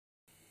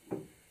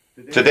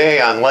Today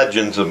on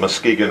Legends of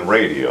Muskegon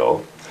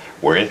Radio,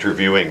 we're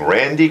interviewing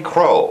Randy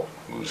Crow,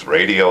 whose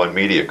radio and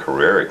media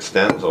career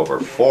extends over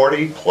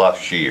 40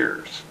 plus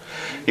years.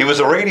 He was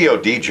a radio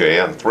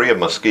DJ on three of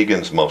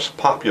Muskegon's most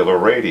popular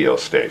radio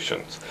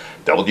stations,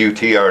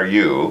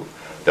 WTRU,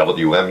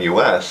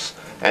 WMUS,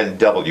 and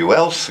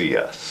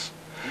WLCS.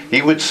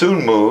 He would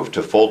soon move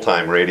to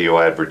full-time radio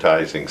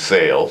advertising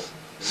sales,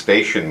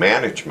 station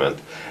management,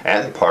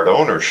 and part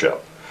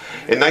ownership.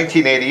 In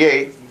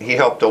 1988, he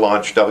helped to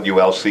launch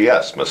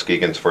WLCS,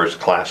 Muskegon's first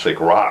classic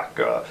rock,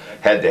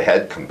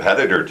 head-to-head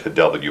competitor to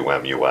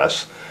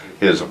WMUS,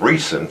 his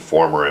recent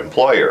former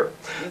employer.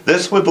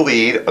 This would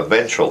lead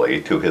eventually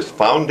to his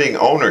founding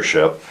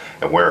ownership,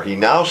 and where he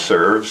now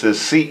serves as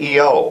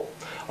CEO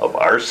of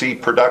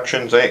RC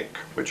Productions, Inc.,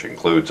 which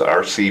includes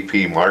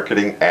RCP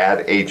Marketing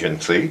Ad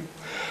Agency,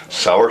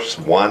 Source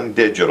One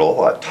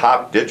Digital, a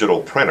top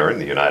digital printer in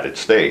the United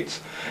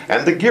States,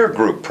 and the Gear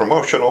Group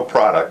Promotional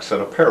Products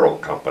and Apparel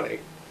Company.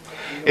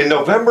 In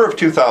November of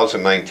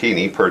 2019,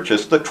 he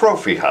purchased the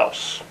Trophy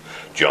House,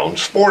 Jones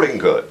Sporting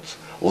Goods,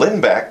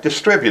 Lindback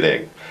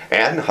Distributing,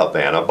 and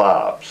Havana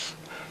Bob's.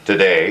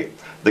 Today,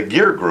 the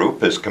Gear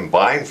Group has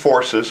combined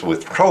forces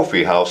with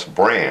Trophy House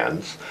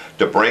brands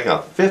to bring a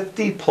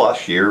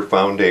 50-plus year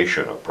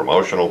foundation of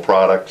promotional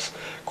products,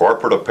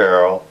 corporate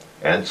apparel,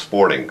 and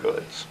sporting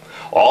goods,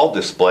 all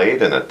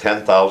displayed in a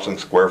 10,000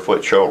 square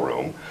foot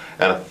showroom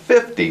and a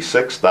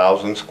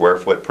 56,000 square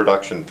foot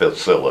production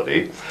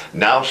facility,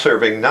 now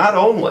serving not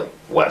only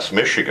West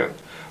Michigan,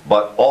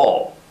 but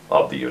all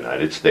of the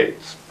United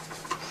States.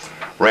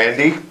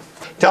 Randy,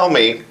 tell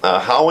me,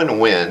 how and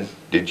when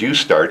did you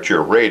start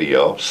your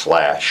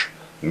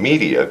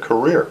radio/media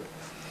career?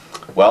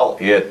 Well,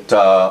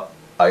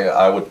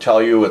 I would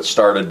tell you it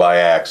started by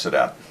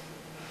accident.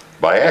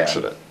 By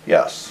accident? And,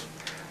 yes.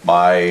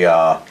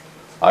 I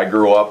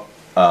grew up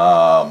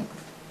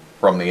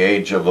from the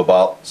age of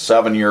about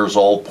 7 years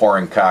old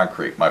pouring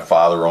concrete. My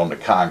father owned a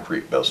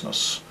concrete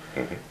business.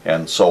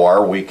 And so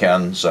our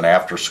weekends and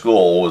after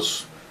school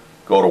was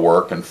go to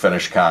work and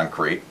finish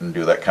concrete and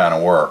do that kind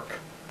of work.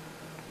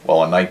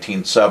 Well, in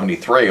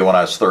 1973, when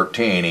I was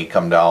 13, he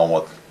come down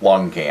with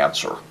lung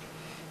cancer.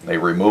 They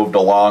removed a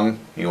lung,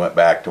 he went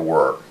back to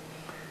work.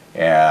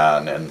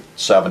 And in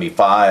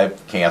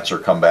 75, cancer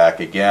come back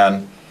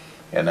again.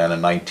 And then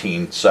in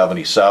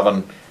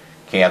 1977,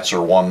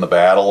 cancer won the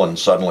battle and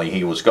suddenly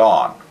he was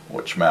gone,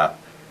 which meant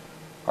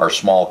our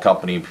small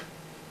company,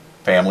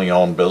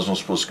 family-owned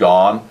business was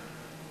gone,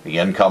 the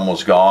income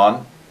was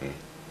gone,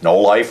 no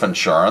life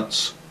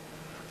insurance.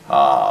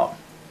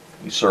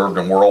 He served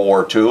in World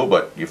War II,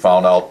 but you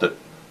found out that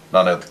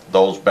none of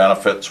those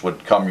benefits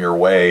would come your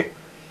way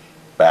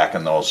back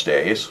in those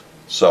days.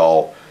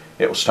 So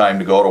it was time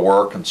to go to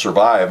work and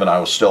survive, and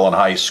I was still in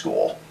high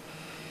school.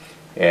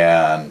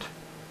 And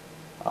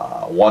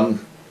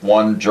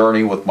one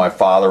journey with my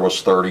father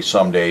was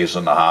 30-some days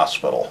in the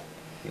hospital.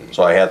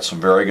 So I had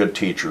some very good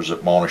teachers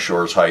at Mona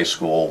Shores High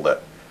School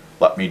that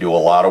let me do a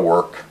lot of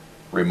work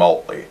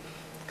remotely.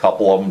 A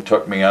couple of them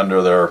took me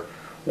under their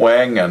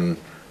wing, and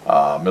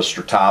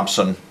Mr.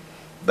 Thompson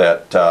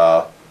and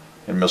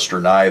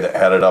Mr. Nye that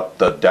headed up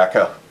the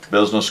DECA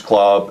Business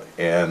Club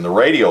and the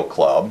Radio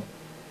Club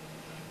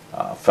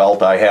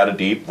felt I had a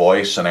deep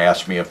voice and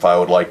asked me if I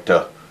would like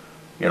to,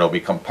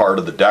 become part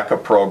of the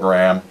DECA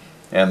program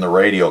and the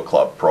Radio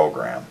Club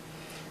program.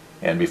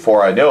 And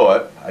before I knew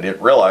it, I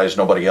didn't realize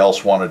nobody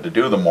else wanted to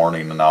do the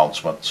morning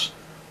announcements.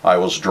 I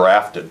was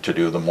drafted to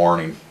do the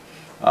morning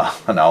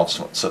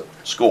announcements at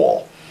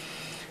school.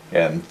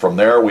 And from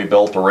there we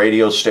built a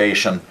radio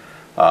station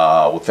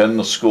within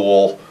the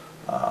school.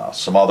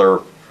 Some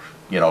other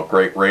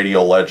great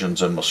radio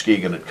legends in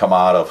Muskegon had come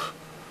out of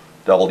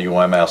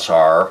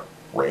WMSR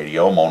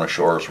radio, Mona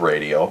Shores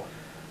Radio.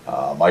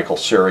 Michael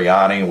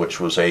Sirianni, which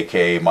was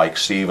aka Mike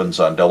Stevens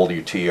on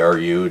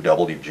WTRU,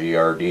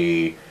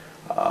 WGRD.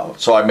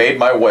 So I made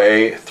my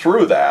way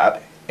through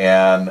that,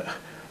 and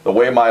the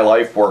way my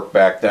life worked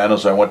back then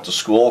is I went to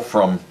school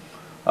from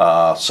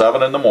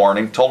 7 in the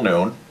morning till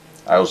noon.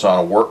 I was on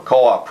a work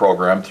co-op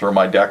program through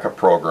my DECA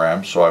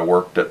program, so I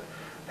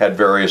had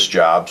various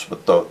jobs,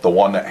 but the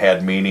one that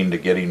had meaning to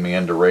getting me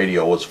into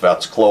radio was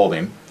Vets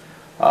Clothing.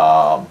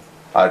 And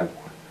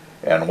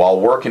while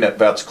working at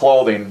Vets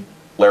Clothing,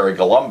 Larry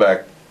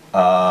Golumbek,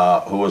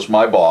 who was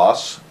my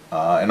boss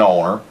and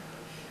owner,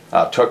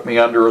 took me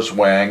under his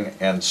wing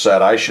and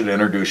said I should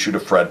introduce you to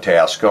Fred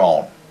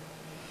Tascone.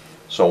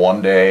 So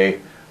one day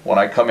when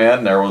I come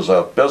in, there was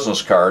a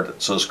business card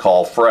that says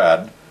call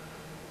Fred,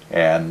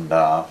 and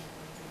I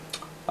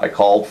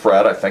called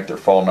Fred. I think their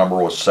phone number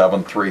was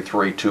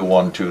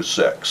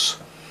 733-2126,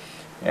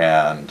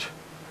 and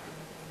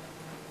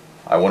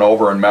I went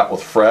over and met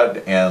with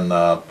Fred and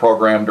the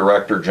program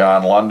director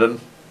John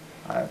London.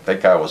 I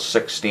think I was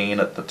 16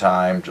 at the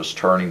time, just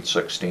turning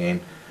 16,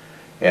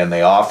 and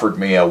they offered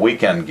me a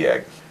weekend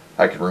gig.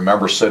 I can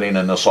remember sitting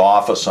in this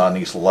office on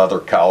these leather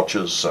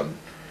couches, and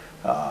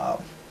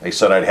they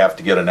said I'd have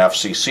to get an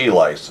FCC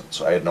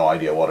license. I had no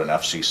idea what an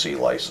FCC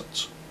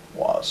license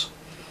was.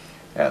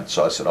 And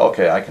so I said,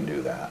 okay, I can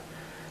do that.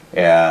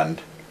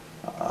 And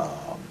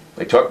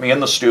they took me in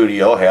the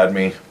studio, had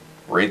me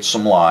read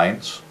some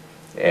lines,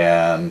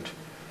 and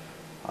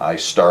I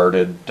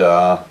started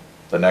the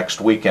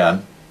next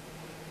weekend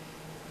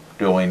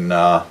doing, you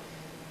know,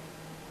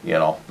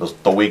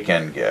 the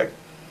weekend gig.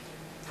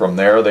 From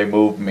there, they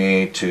moved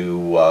me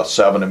to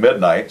 7 to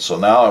midnight, so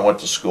now I went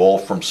to school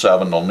from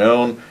 7 till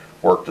noon,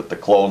 worked at the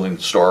clothing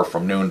store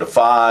from noon to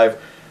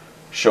 5,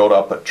 showed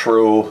up at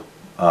True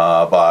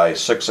by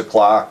 6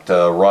 o'clock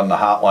to run the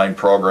hotline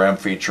program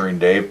featuring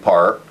Dave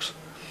Parks.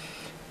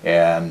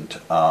 And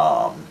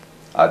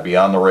I'd be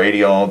on the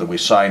radio that we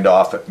signed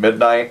off at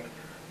midnight,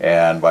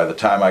 and by the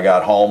time I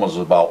got home it was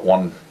about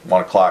 1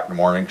 o'clock in the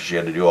morning, because you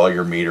had to do all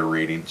your meter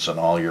readings and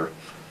all your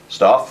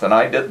stuff. And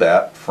I did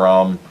that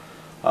from,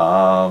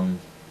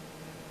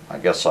 I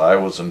guess I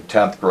was in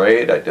 10th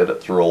grade, I did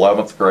it through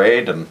 11th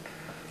grade, and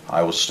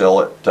I was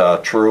still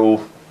at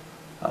True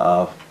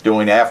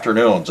doing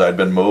afternoons. I'd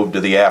been moved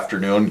to the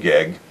afternoon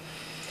gig,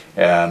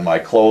 and my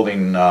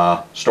clothing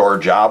store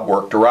job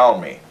worked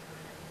around me.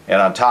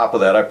 And on top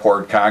of that, I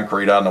poured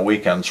concrete on the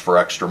weekends for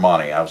extra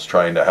money. I was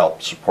trying to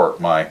help support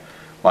my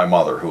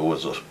mother, who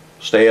was a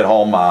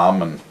stay-at-home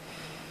mom, and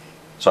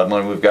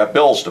suddenly we've got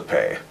bills to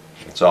pay.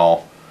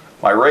 So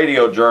my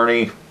radio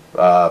journey,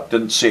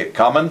 didn't see it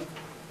coming,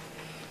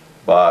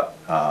 but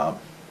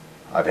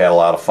I've had a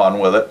lot of fun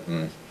with it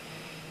and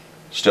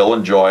still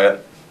enjoy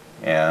it,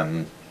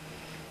 and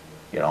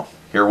you know,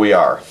 here we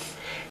are.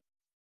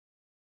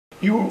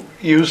 You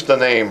used the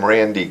name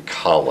Randy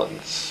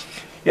Collins.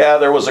 Yeah,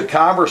 there was a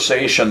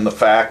conversation, the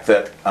fact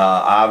that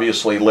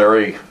obviously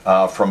Larry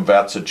from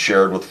Vets had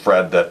shared with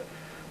Fred that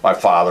my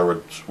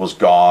father was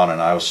gone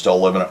and I was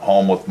still living at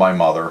home with my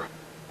mother.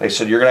 They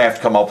said, you're going to have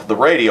to come up with a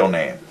radio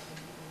name.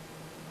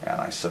 And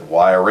I said,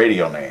 why a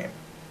radio name?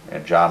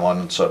 And John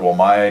Lennon said, well,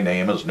 my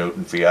name is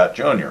Newton Fiat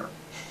Jr.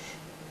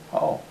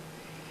 Oh,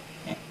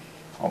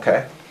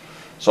 okay.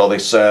 So they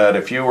said,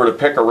 if you were to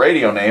pick a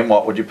radio name,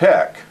 what would you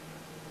pick?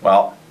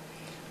 Well,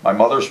 my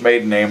mother's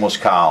maiden name was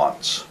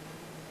Collins.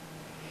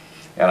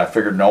 And I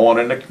figured no one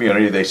in the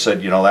community, they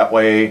said, you know, that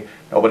way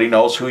nobody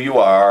knows who you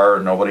are,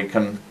 nobody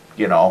can,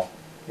 you know,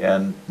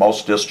 and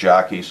most disc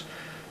jockeys.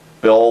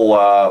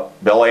 Bill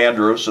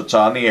Andrews, that's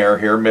on the air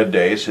here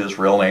middays, his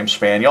real name's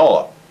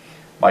Spagnola.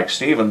 Mike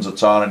Stevens,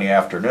 that's on in the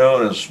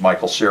afternoon, is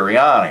Michael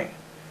Sirianni.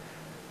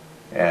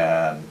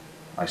 And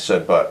I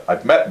said, but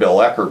I've met Bill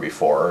Ecker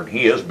before, and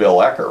he is Bill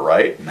Ecker,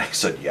 right? And they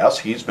said, yes,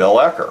 he's Bill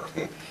Ecker.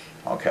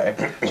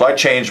 Okay, so I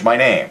changed my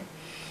name.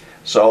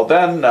 So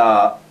then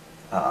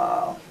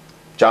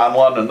John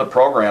London, the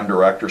program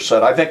director,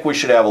 said, I think we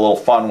should have a little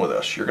fun with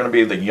this. You're going to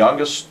be the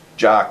youngest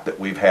jock that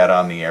we've had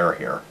on the air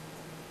here.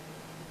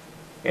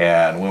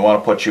 And we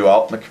want to put you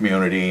out in the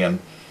community. And,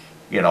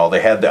 you know, they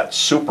had that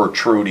Super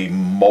Trudy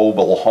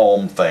mobile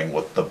home thing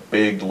with the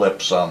big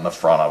lips on the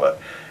front of it.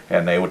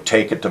 And they would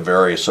take it to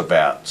various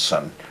events.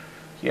 And,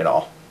 you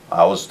know,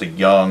 I was the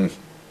young,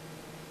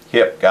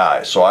 hip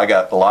guy. So I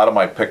got a lot of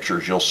my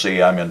pictures, you'll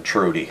see I'm in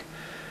Trudy.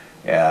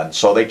 And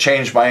so they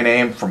changed my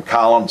name from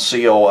Collins,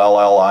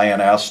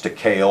 C-O-L-L-I-N-S, to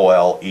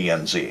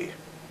K-O-L-E-N-Z,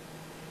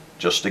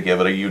 just to give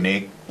it a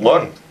unique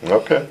look.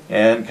 Okay.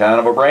 And kind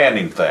of a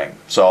branding thing.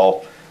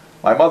 So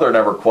my mother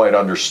never quite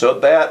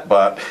understood that,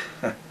 but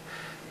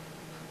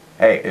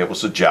hey, it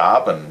was a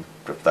job, and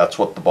if that's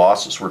what the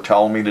bosses were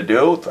telling me to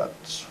do,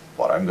 that's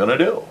what I'm going to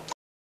do.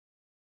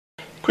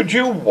 Could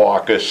you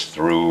walk us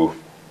through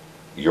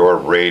your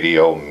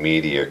radio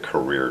media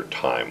career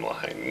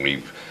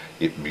timeline?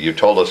 You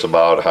told us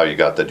about how you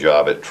got the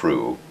job at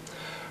True.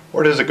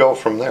 Where does it go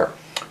from there?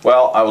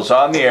 Well, I was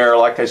on the air,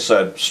 like I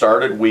said,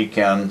 started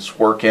weekends,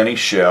 work any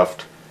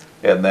shift,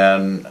 and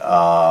then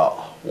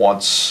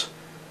once,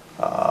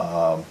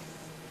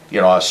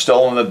 you know, I was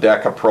still in the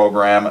DECA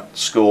program at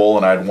school,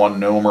 and I'd won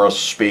numerous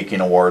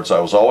speaking awards. I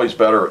was always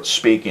better at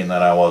speaking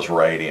than I was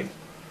writing.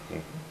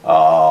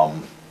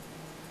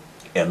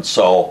 And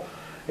so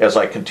as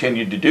I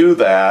continued to do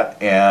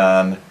that,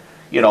 and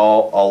you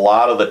know, a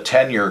lot of the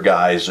tenure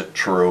guys at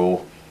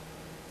True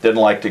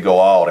didn't like to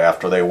go out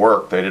after they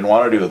worked. They didn't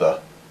want to do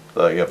the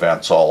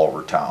events all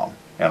over town,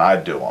 and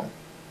I'd do them.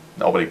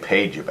 Nobody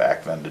paid you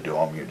back then to do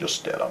them, you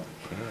just did them.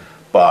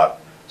 But,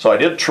 so I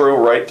did True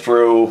right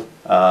through,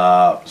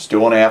 was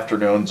doing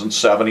afternoons in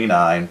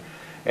 '79,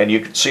 and you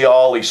could see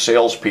all these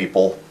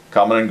salespeople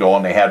coming and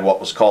going. They had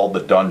what was called the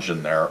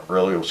dungeon there. It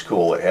really was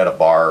cool. It had a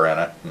bar in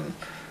it, and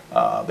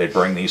they'd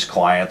bring these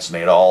clients and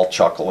they'd all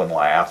chuckle and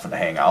laugh and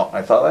hang out. And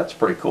I thought, that's a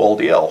pretty cool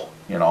deal,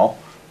 you know,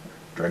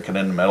 drinking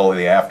in the middle of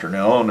the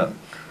afternoon, and,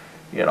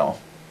 you know,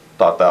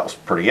 thought that was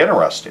pretty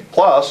interesting.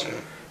 Plus,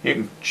 you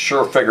can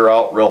sure figure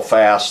out real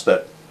fast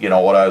that, you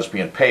know, what I was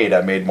being paid,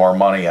 I made more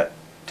money at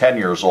 10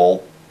 years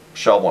old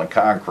shoveling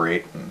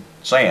concrete and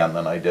sand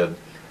than I did,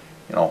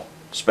 you know,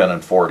 spinning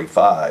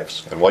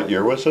 45s. And what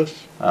year was this?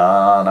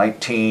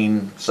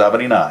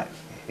 1979.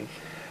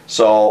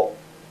 So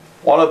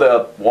one of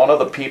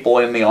the people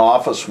in the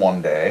office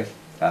one day,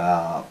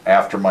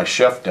 after my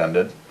shift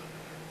ended,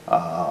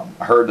 I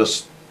heard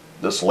this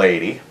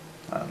lady,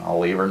 and I'll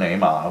leave her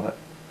name out of it,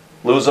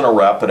 losing a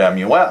rep at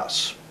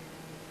MUS.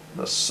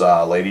 this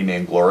lady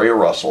named Gloria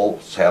Russell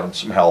was having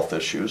some health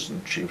issues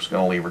and she was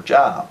going to leave her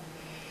job.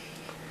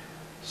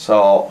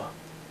 So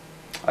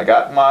I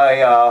got in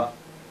my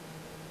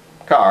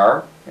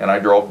car and I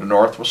drove to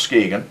North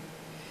Muskegon,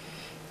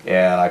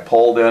 and I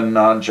pulled in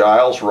on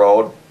Giles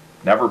Road.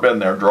 Never been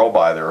there, drove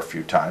by there a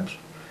few times.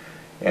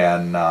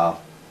 And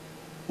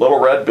little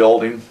red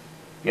building,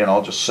 you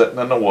know, just sitting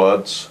in the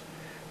woods.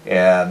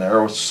 And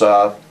there was,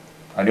 I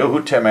knew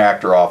who Tim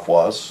Achteroff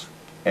was,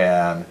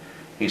 and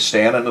he's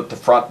standing at the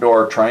front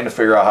door trying to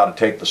figure out how to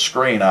take the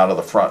screen out of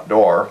the front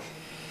door.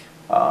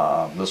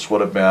 This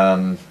would have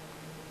been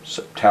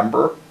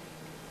September,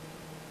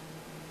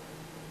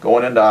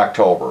 going into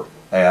October.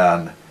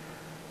 And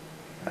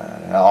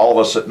all of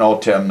us that know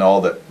Tim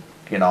know that,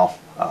 you know,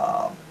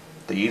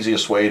 the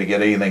easiest way to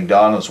get anything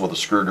done is with a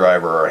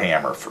screwdriver or a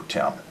hammer for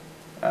Tim.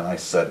 And I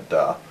said,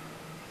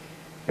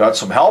 you want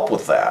some help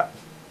with that?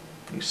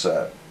 He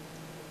said,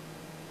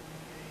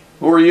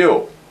 who are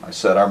you? I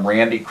said, I'm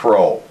Randy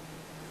Crow.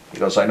 He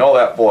goes, I know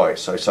that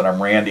voice. I said,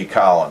 I'm Randy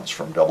Collins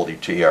from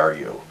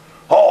WTRU.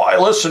 Oh, I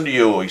listen to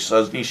you, he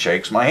says, and he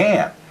shakes my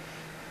hand.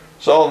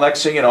 So the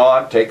next thing you know,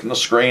 I'm taking the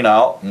screen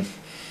out and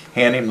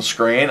handing him the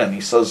screen, and he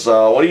says,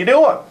 what are you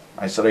doing?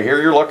 I said, I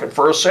hear you're looking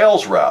for a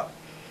sales rep.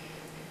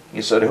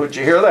 He said, who'd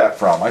you hear that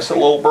from? I said,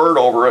 Little Bird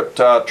over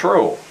at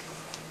True.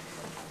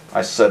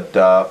 I said,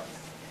 I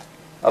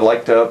would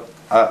like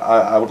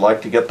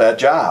to get that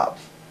job.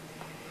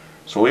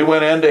 So we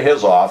went into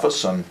his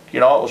office, and you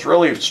know, it was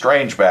really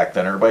strange back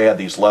then. Everybody had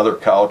these leather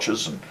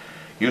couches, and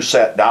you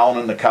sat down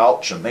in the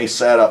couch and they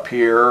sat up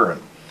here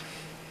and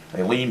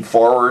they leaned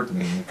forward,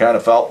 and you kind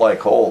of felt like,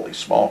 holy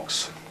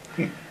smokes.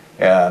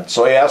 And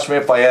so he asked me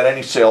if I had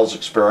any sales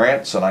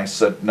experience, and I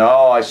said,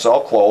 no, I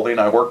sell clothing.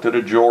 I worked at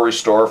a jewelry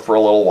store for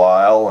a little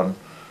while, and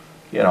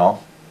you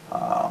know,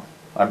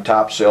 I'm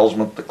top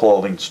salesman at the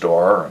clothing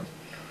store. And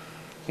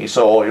he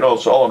said, well, you know,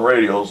 selling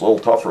radio is a little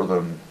tougher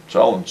than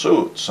selling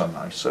suits. And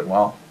I said,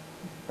 well,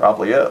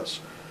 probably is.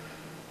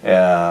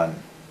 And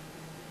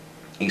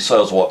he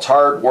says, well, it's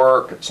hard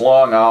work, it's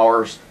long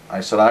hours.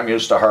 I said, I'm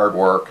used to hard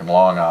work and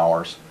long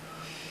hours.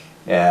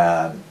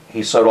 And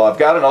he said, well, I've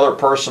got another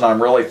person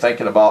I'm really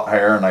thinking about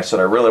hiring. And I said,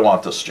 I really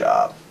want this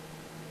job.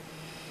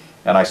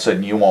 And I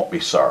said, you won't be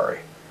sorry.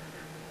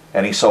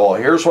 And he said, well,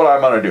 here's what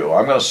I'm going to do.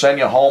 I'm going to send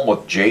you home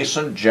with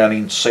Jason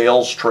Jennings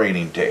sales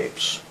training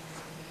tapes.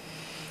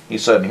 He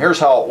said, and here's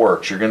how it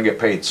works. You're going to get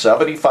paid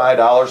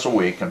 $75 a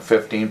week and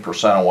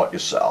 15% of what you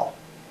sell.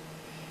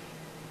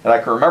 And I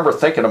can remember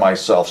thinking to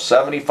myself,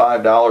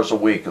 $75 a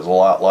week is a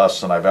lot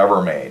less than I've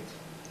ever made.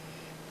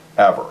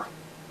 Ever.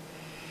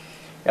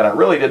 And I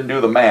really didn't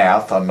do the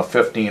math on the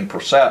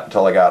 15%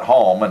 until I got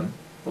home, and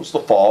it was the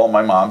fall,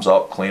 my mom's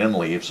up cleaning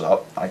leaves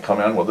up. I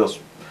come in with this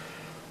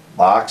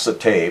box of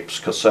tapes,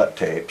 cassette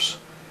tapes.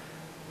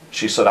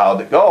 She said,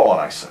 how'd it go?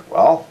 And I said,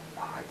 well,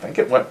 I think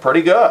it went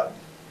pretty good.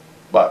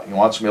 But he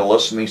wants me to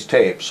listen to these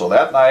tapes. So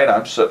that night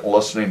I'm sitting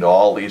listening to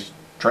all these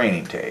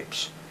training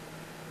tapes.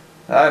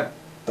 And I'm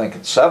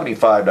thinking,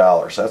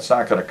 $75, that's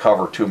not going to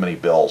cover too many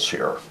bills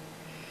here.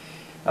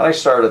 And I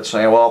started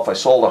saying, well, if I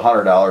sold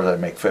 $100,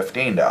 I'd make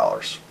 $15.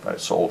 If I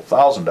sold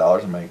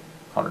 $1,000, I'd make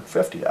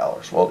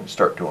 $150. Well, you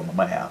start doing the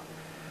math.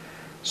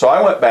 So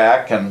I went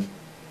back, and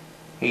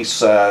he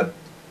said,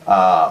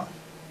 what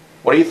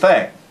do you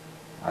think?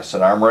 I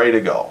said, I'm ready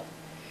to go.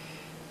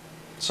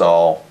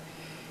 So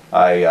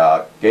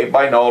I gave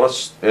my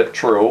notice at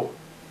True,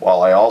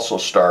 while I also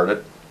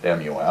started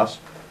MUS.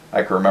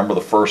 I can remember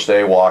the first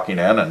day walking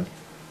in, and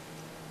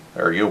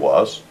there you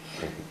was.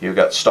 You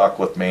got stuck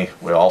with me.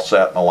 We all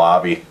sat in the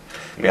lobby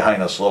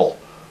behind this little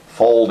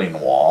folding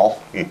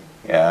wall.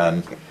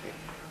 And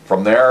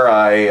from there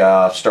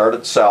I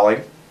started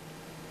selling,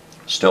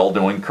 still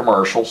doing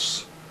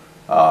commercials,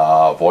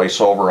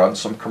 voiceover on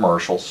some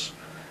commercials.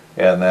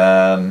 And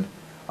then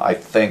I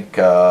think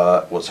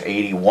it was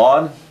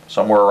 81,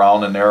 somewhere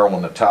around in there,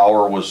 when the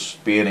tower was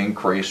being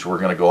increased. We're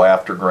going to go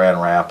after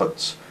Grand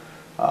Rapids.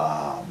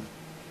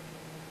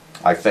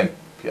 I think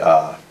you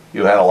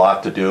had a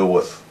lot to do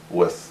with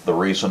the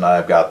reason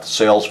I've got the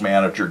sales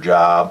manager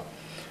job.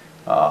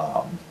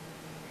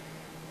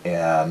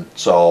 And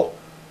so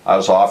I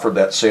was offered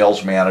that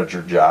sales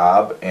manager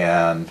job,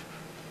 and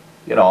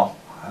you know,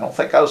 I don't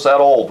think I was that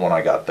old when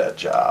I got that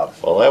job.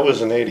 Well, that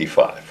was in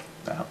 '85.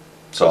 Yeah.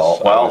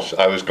 So, well,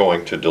 I was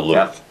going to Duluth.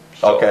 Yeah.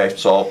 So. Okay,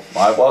 so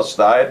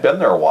I had been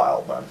there a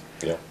while then.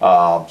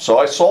 Yeah. So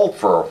I sold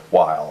for a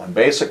while, and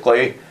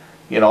basically,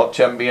 you know,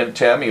 Tim being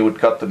Tim, he would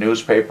cut the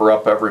newspaper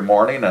up every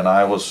morning, and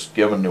I was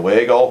given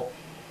Newaygo.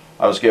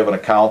 I was given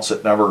accounts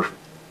that never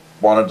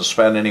wanted to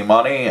spend any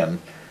money, and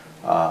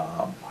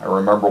I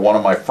remember one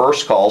of my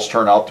first calls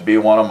turned out to be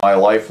one of my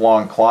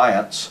lifelong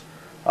clients,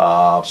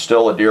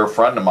 still a dear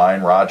friend of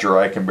mine, Roger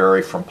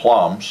Eikenberry from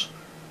Plums.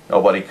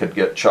 Nobody could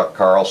get Chuck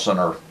Carlson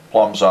or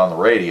Plums on the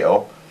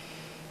radio,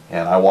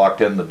 and I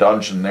walked in the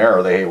dungeon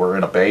there. They were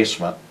in a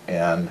basement,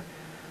 and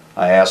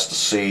I asked to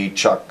see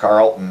Chuck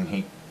Carlton.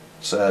 He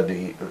said,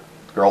 the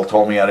girl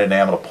told me I didn't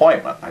have an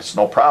appointment. I said,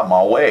 no problem,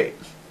 I'll wait.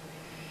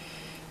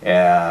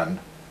 And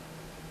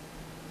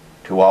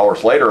 2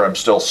 hours later, I'm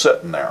still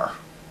sitting there.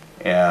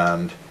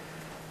 And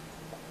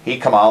he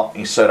come out and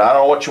he said, I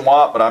don't know what you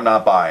want, but I'm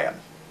not buying.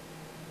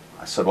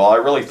 I said, well, I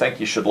really think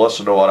you should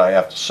listen to what I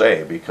have to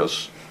say,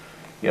 because,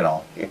 you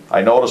know,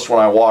 I noticed when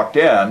I walked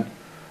in,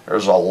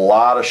 there's a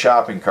lot of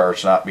shopping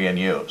carts not being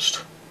used.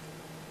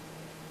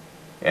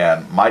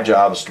 And my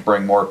job is to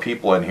bring more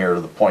people in here to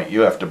the point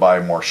you have to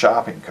buy more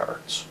shopping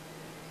carts.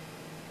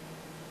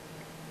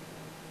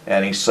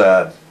 And he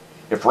said,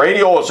 if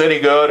radio was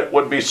any good, it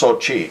wouldn't be so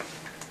cheap.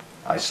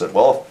 I said,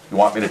 well, if you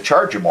want me to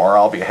charge you more,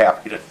 I'll be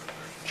happy to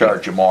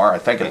charge you more. I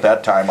think at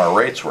that time our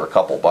rates were a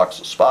couple bucks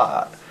a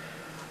spot.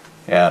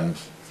 And,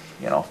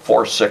 you know,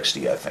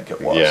 $4.60 I think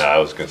it was. Yeah, I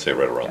was going to say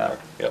right around there.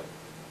 Yep.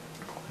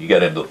 You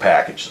get into the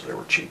packages, they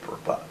were cheaper.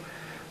 But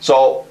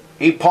so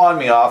he pawned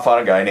me off on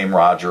a guy named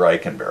Roger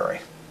Eikenberry.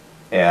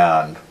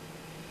 And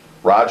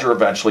Roger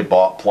eventually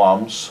bought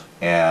Plums,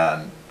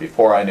 and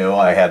before I knew,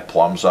 I had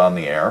Plums on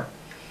the air.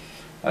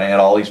 And I had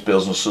all these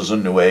businesses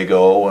in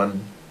Nuevo,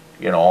 and,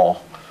 you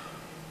know,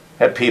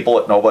 had people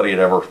that nobody had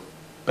ever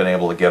been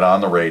able to get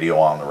on the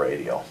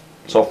radio.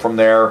 So from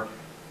there,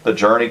 the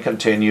journey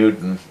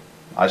continued, and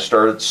I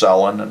started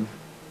selling and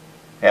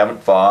having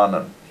fun,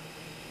 and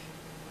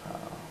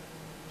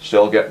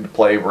still getting to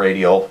play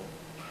radio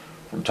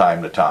from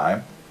time to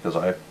time,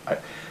 because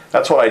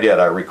that's what I did.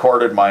 I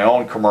recorded my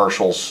own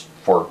commercials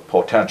for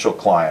potential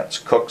clients,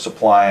 Cook's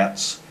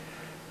Appliance,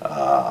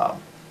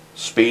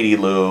 Speedy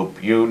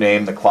Lube, you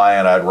name the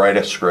client, I'd write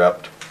a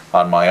script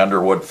on my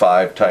Underwood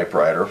 5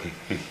 typewriter,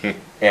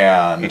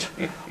 and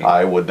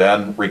I would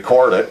then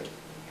record it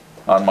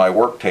on my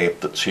work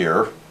tape that's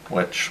here,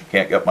 which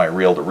can't get my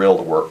reel-to-reel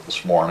to work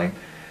this morning,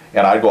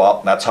 and I'd go out,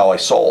 and that's how I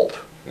sold.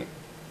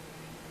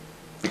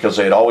 Because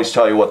they'd always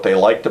tell you what they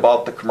liked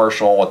about the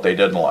commercial and what they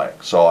didn't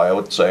like. So I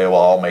would say,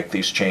 well, I'll make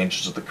these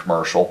changes to the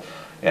commercial,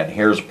 and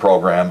here's a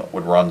program that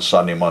would run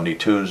Sunday, Monday,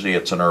 Tuesday.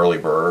 It's an early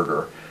bird,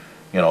 or,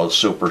 you know, the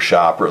super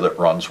shopper that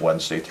runs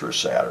Wednesday through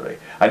Saturday.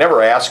 I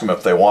never asked them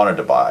if they wanted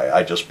to buy.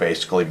 I just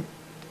basically,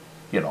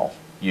 you know,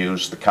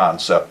 used the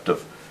concept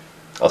of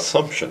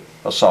Assumption.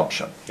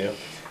 Yeah.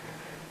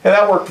 And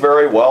that worked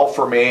very well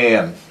for me,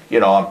 and, you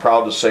know, I'm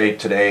proud to say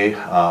today,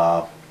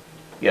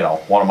 you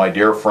know, one of my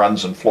dear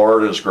friends in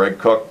Florida is Greg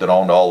Cook, that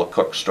owned all the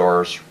Cook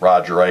stores,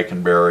 Roger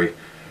Eikenberry.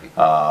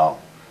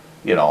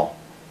 You know,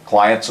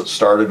 clients that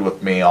started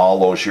with me all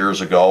those years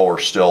ago are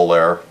still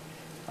there.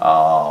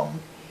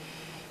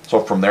 So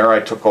from there I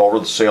took over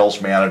the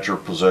sales manager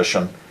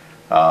position.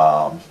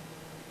 So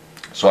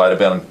I'd have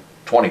been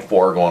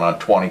 24 going on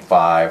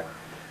 25,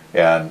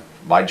 and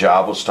my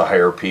job was to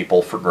hire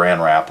people for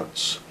Grand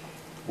Rapids.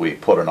 We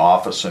put an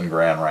office in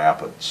Grand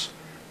Rapids.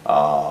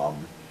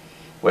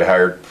 We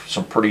hired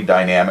some pretty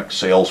dynamic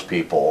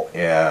salespeople,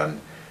 and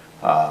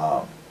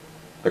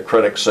the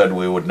critics said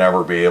we would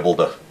never be able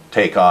to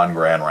take on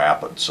Grand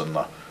Rapids and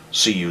the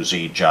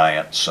CUZ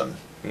Giants and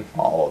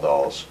all of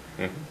those.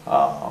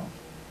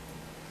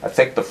 I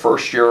think the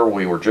first year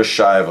we were just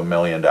shy of $1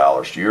 million.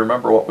 Do you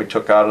remember what we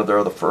took out of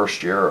there the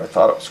first year? I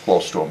thought it was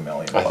close to $1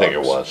 million. I think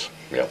it was,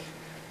 yeah.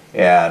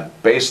 And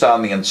based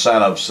on the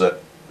incentives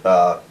that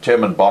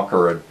Tim and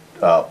Bunker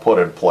had put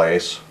in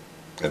place.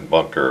 And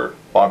Bunker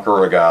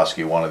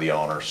Rogoski, one of the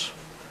owners.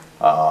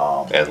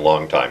 And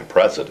longtime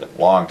president.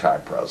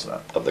 Longtime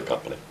president. Of the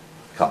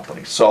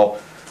company. So,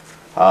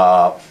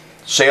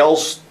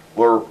 sales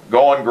were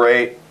going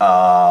great.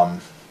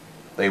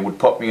 They would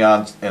put me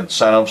on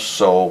incentives,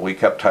 so we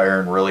kept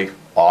hiring really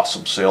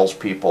awesome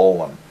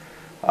salespeople, and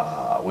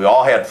we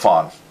all had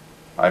fun.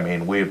 I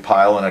mean, we'd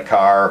pile in a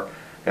car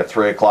at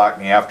 3 o'clock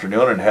in the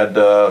afternoon and head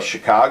to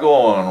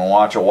Chicago and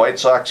watch a White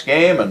Sox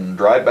game and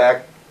drive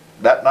back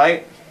that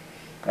night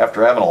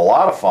after having a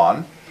lot of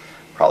fun.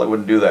 Probably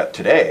wouldn't do that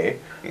today.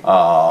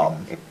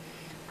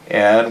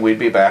 And we'd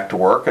be back to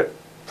work at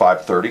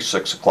 5:30,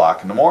 6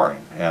 o'clock in the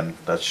morning, and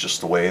that's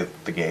just the way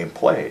the game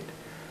played.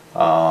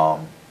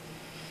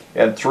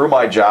 And through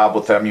my job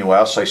with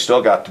MUS, I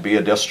still got to be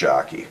a disc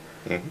jockey.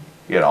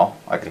 You know,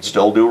 I could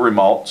still do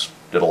remotes,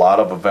 did a lot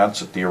of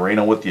events at the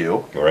arena with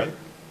you. Right.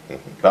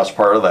 Best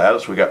part of that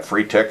is we got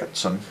free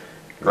tickets and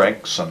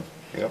drinks and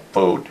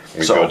food.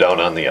 We go down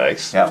on the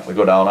ice. Yeah, we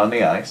go down on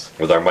the ice.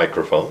 With our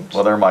microphones.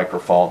 With our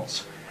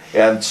microphones.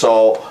 And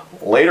so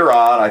later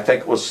on, I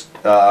think it was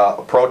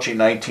approaching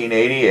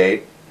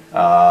 1988,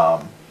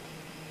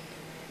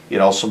 you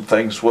know, some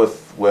things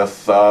with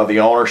the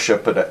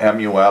ownership at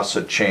MUS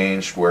had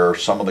changed, where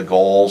some of the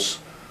goals,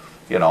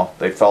 you know,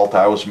 they felt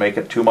I was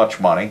making too much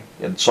money.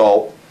 And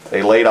so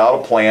they laid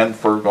out a plan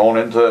for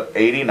going into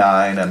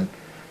 '89, and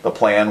the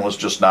plan was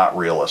just not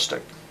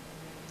realistic.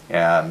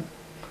 And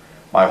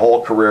my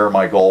whole career,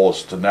 my goal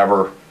was to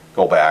never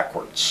go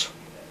backwards.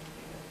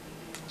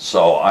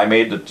 So I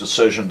made the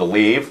decision to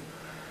leave,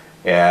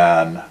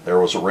 and there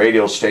was a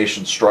radio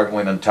station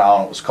struggling in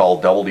town. It was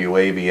called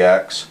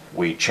WAVX.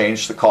 We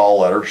changed the call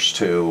letters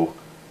to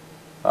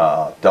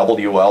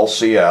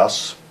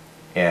WLCS,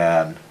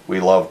 and We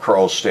Love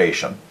Crow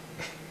Station.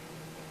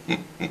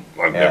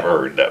 I've never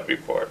heard that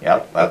before.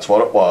 Yeah, that's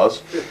what it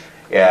was.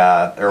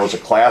 And there was a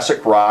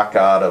classic rock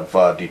out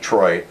of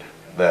Detroit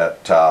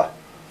that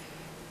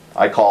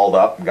I called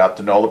up and got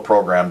to know the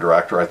program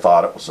director. I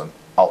thought it was an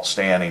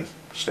outstanding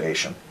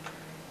station.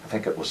 I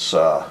think it was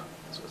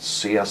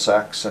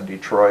CSX in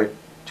Detroit.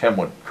 Tim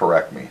would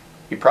correct me.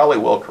 He probably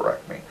will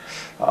correct me.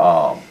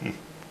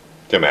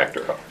 Tim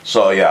Actor.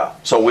 So yeah,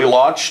 so we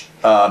launched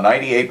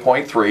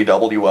 98.3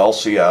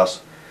 WLCS.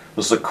 It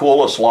was the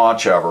coolest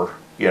launch ever.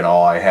 You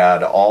know, I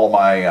had all of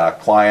my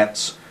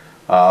clients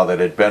that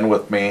had been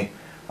with me.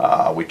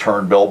 We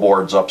turned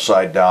billboards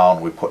upside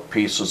down. We put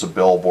pieces of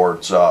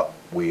billboards up.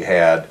 We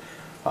had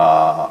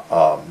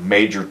a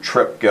major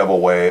trip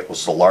giveaway. It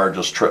was the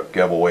largest trip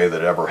giveaway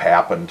that ever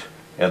happened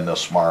in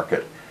this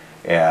market.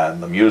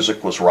 And the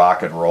music was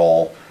rock and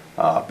roll.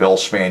 Bill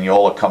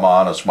Spagnola come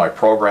on as my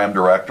program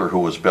director, who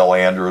was Bill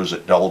Andrews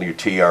at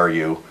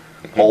WTRU.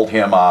 Pulled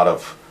him out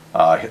of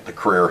the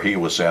career he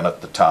was in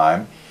at the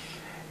time.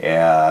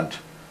 And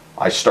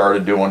I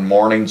started doing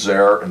mornings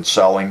there and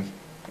selling.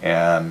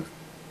 And,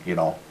 you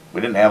know,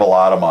 we didn't have a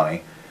lot of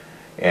money.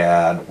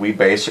 And we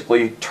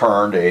basically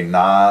turned a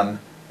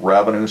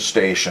non-revenue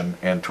station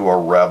into a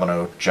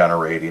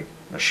revenue-generating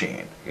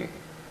machine.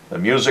 The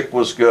music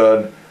was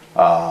good.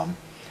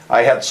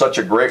 I had such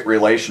a great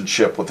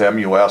relationship with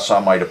MUS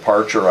on my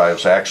departure. I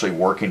was actually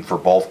working for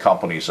both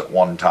companies at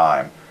one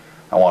time.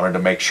 I wanted to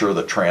make sure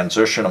the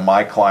transition of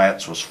my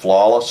clients was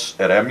flawless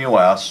at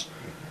MUS,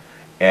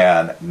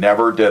 and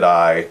never did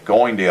I,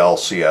 going to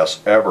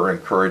LCS, ever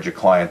encourage a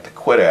client to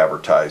quit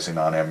advertising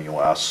on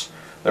MUS.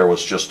 There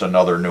was just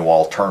another new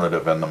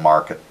alternative in the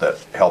market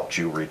that helped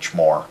you reach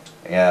more.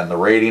 And the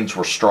ratings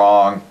were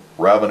strong,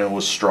 revenue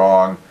was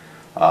strong.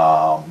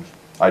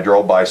 I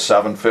drove by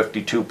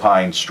 752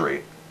 Pine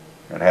Street.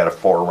 It had a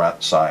for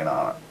rent sign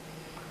on it.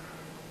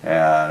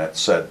 And it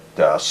said,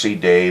 see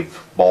Dave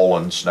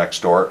Boland's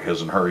next door,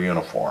 his and her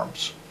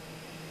uniforms.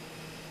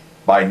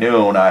 By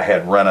noon, I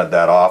had rented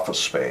that office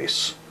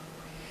space.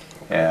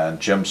 And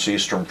Jim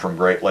Seastrom from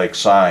Great Lakes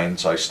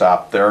Signs, I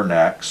stopped there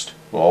next,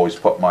 who always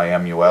put my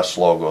MUS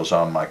logos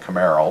on my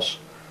Camaros.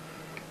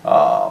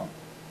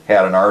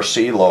 Had an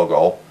RC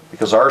logo,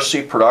 because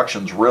RC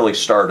Productions really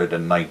started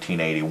in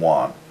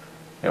 1981.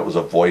 It was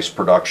a voice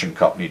production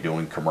company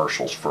doing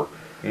commercials for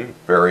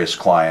various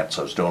clients.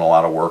 I was doing a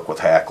lot of work with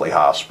Hackley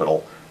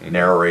Hospital,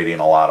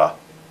 narrating a lot of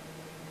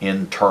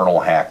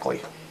internal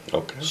Hackley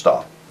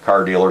stuff.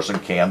 Car dealers in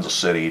Kansas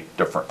City,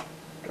 different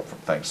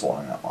things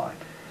along that line.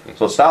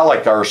 So it's not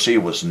like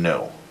RC was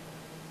new,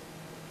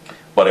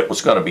 but it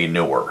was going to be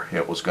newer.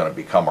 It was going to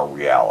become a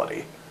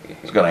reality.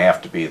 It was going to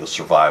have to be the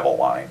survival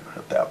line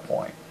at that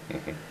point.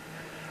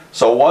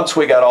 So once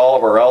we got all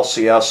of our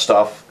LCS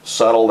stuff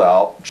settled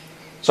out,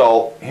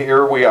 so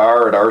here we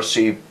are at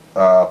RC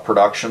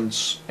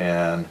Productions,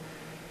 and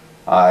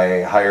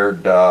I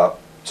hired,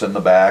 it's in the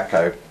back,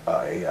 I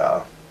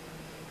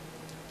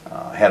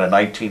had a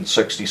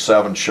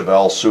 1967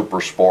 Chevelle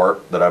Super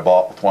Sport that I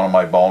bought with one of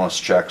my bonus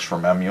checks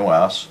from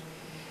MUS.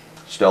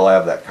 Still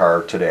have that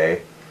car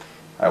today.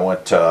 I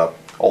went to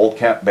Old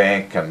Kent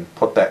Bank and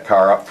put that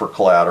car up for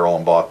collateral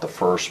and bought the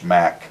first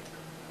Mac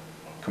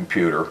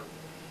computer,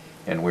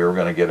 and we were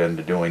going to get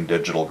into doing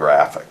digital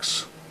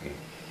graphics.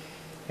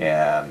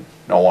 And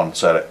no one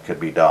said it could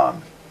be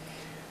done.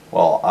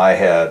 Well, I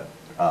had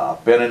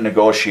been in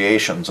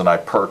negotiations, and I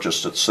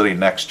purchased it sitting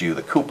next to you,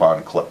 the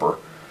coupon clipper,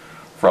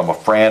 from a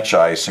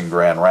franchise in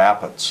Grand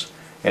Rapids.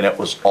 And it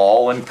was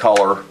all in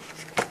color,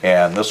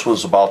 and this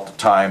was about the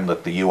time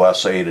that the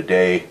USA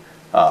Today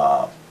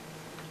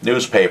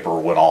newspaper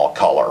went all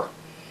color.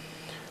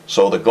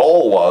 So the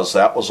goal was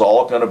that was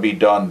all going to be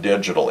done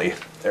digitally.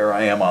 There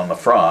I am on the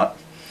front,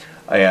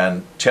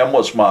 and Tim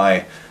was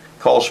my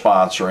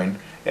co-sponsoring.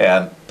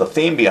 And the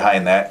theme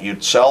behind that,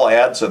 you'd sell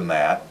ads in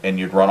that, and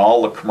you'd run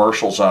all the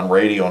commercials on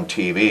radio and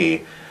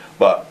TV.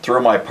 But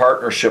through my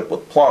partnership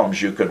with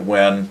Plums, you could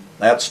win,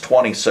 that's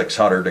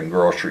 $2,600 in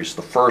groceries.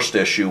 The first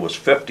issue was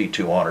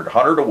 $5,200,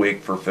 $100 a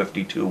week for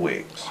 52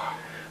 weeks.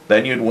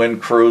 Then you'd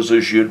win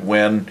cruises, you'd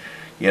win,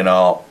 you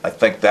know, I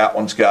think that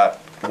one's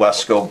got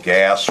Wesco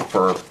gas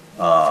for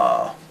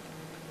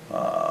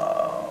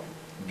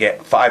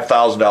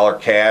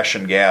 $5,000 cash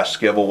and gas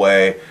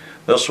giveaway.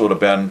 This would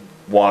have been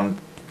one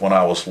when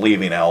I was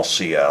leaving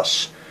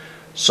LCS.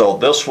 So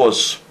this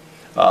was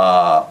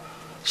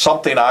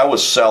something I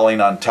was selling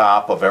on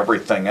top of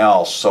everything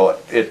else. So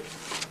it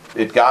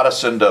got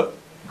us into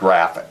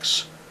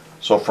graphics.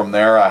 So from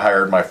there I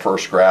hired my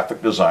first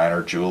graphic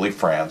designer, Julie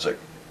Franzik,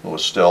 who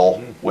is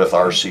still with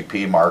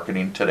RCP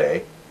Marketing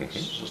today.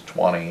 This is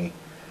 28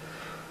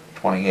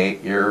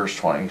 years,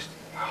 a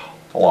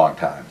long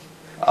time.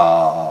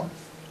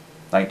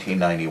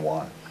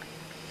 1991.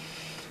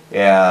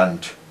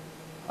 And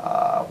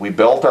we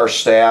built our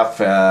staff,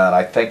 and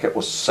I think it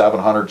was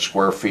 700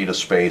 square feet of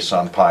space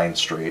on Pine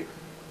Street.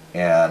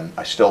 And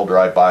I still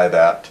drive by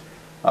that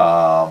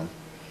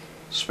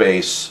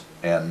space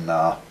and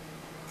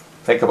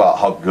think about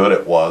how good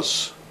it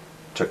was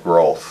to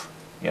growth,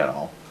 you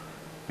know.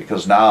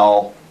 Because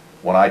now,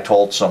 when I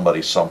told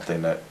somebody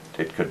something, that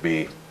it could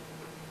be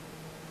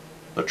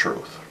the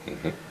truth.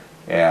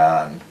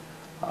 And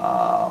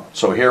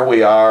so here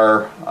we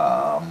are.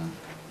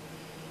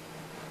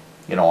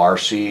 you know,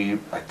 RC,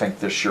 I think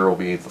this year will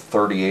be the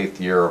 38th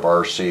year of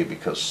RC,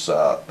 because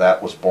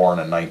that was born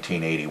in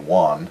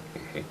 1981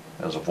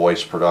 as a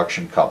voice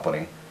production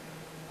company.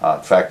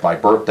 In fact, my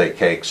birthday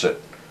cakes at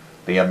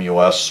the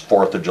MUS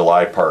 4th of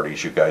July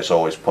parties, you guys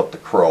always put the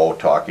crow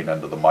talking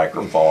into the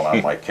microphone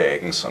on my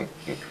cakes. And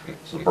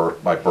so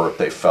my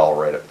birthday fell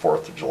right at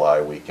 4th of July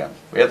weekend.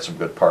 We had some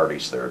good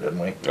parties there, didn't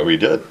we? Oh, we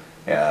did.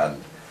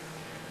 And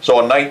so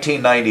in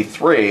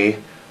 1993,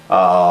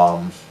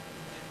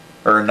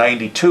 or in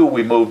 92,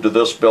 we moved to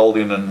this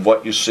building, and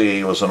what you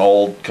see was an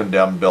old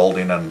condemned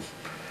building, and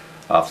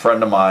a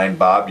friend of mine,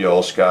 Bob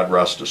Yost, God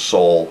rest his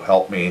soul,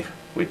 helped me.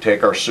 We'd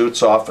take our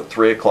suits off at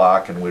 3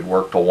 o'clock and we'd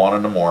work till 1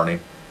 in the morning.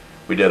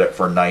 We did it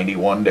for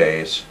 91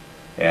 days,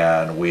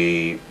 and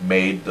we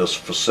made this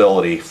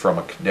facility from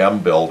a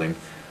condemned building.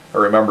 I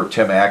remember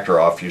Tim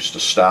Achteroff used to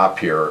stop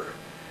here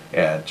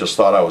and just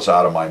thought I was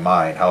out of my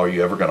mind. How are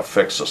you ever going to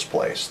fix this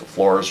place? The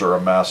floors are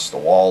a mess, the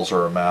walls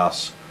are a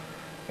mess.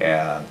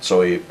 And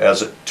so he,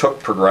 as it took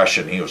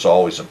progression, he was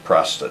always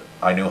impressed that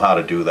I knew how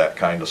to do that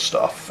kind of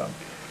stuff. And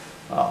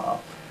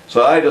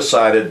so I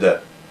decided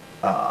that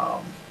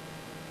I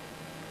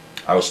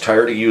was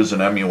tired of using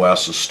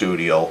MUS's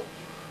studio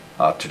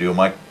to do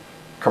my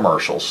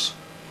commercials,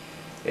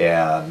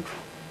 and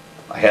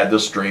I had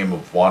this dream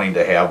of wanting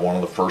to have one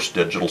of the first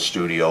digital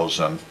studios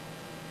in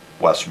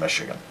West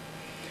Michigan.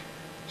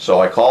 So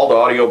I called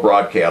Audio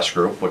Broadcast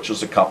Group, which is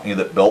the company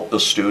that built the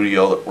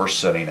studio that we're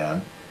sitting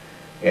in,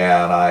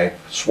 and I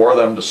swore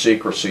them to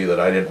secrecy that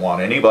I didn't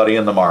want anybody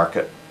in the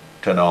market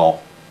to know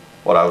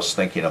what I was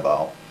thinking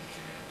about.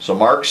 So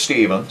Mark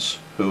Stevens,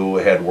 who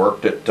had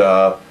worked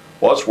at,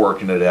 was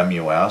working at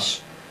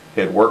MUS,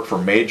 had worked for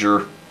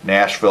major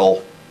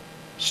Nashville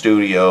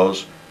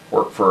studios,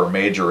 worked for a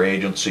major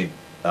agency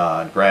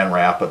in Grand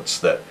Rapids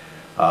that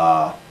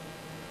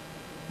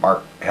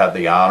Mark had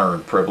the honor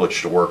and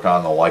privilege to work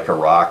on the Like a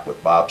Rock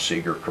with Bob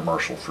Seger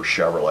commercial for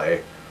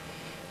Chevrolet.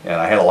 And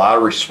I had a lot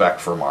of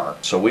respect for Mark.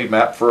 So we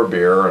met for a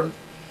beer, and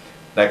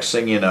next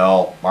thing you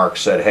know, Mark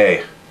said,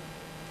 hey,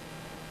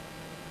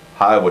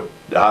 I'd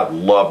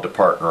love to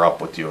partner up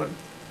with you and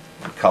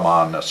come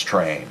on this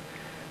train.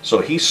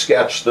 So he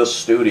sketched this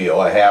studio.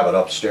 I have it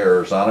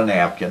upstairs on a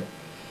napkin,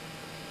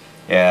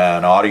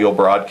 and Audio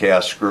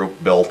Broadcast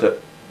Group built it.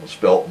 It was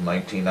built in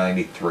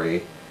 1993.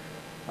 It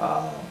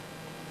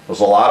was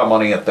a lot of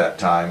money at that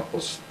time. It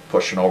was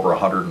pushing over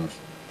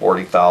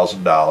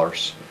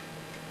 $140,000,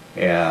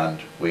 and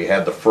we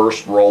had the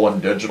first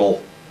rolling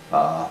digital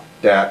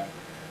deck.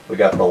 We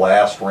got the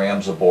last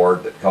Rams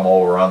aboard that come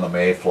over on the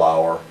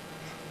Mayflower.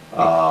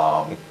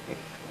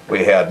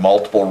 We had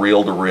multiple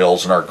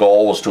reel-to-reels, and our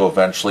goal was to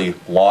eventually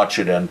launch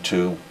it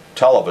into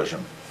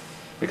television,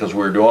 because we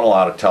were doing a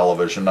lot of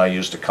television. I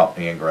used a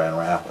company in Grand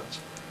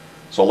Rapids.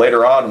 So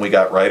later on, we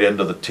got right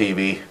into the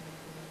TV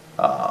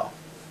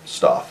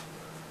stuff.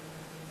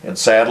 And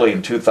sadly,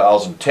 in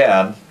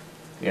 2010,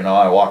 you know,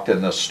 I walked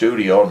in this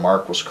studio, and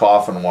Mark was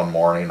coughing one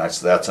morning. I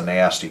said, that's a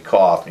nasty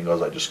cough. And he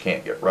goes, I just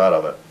can't get rid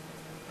of it.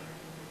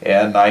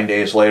 And 9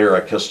 days later,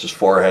 I kissed his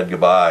forehead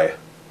goodbye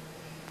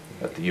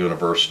at the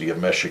University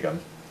of Michigan.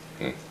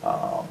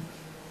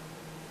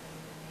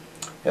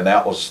 And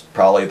that was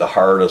probably the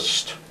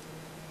hardest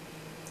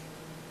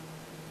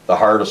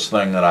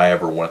thing that I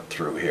ever went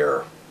through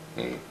here.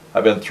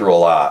 I've been through a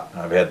lot.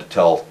 I've had to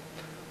tell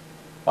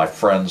my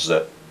friends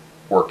that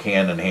work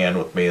hand in hand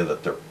with me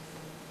that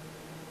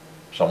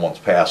someone's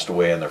passed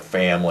away in their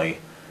family.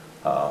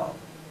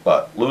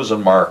 But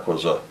losing Mark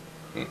was a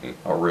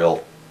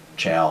real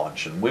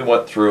challenge. And we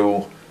went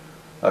through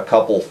a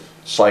couple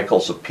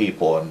cycles of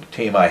people, and the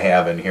team I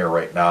have in here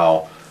right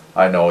now,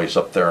 I know he's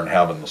up there in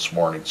heaven this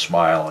morning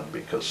smiling,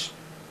 because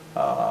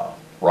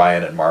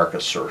Ryan and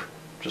Marcus are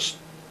just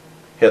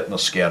hitting the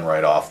skin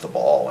right off the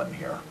ball in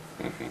here.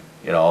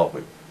 You know,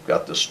 we've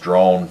got this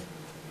drone,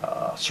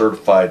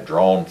 certified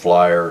drone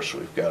flyers,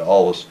 we've got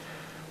all this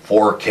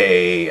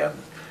 4K and,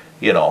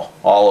 you know,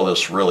 all of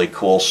this really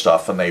cool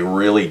stuff, and they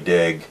really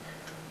dig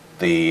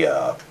the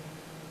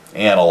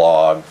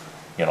analog,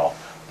 you know,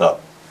 the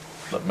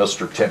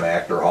Mr. Tim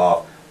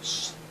Achteroff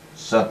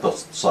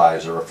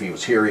synthesizer. If he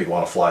was here, he'd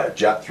want to fly a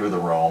jet through the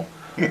room.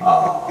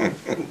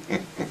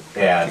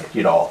 And,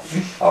 you know,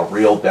 a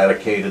real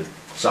dedicated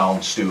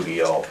sound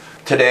studio.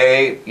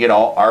 Today, you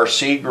know,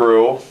 RC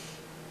grew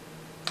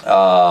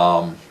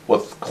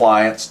with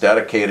clients,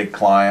 dedicated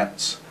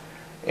clients,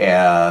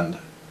 and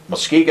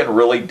Muskegon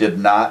really did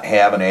not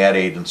have an ad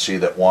agency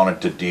that wanted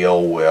to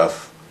deal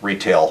with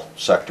retail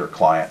sector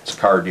clients,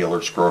 car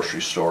dealers,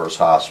 grocery stores,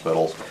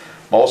 hospitals.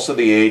 Most of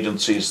the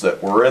agencies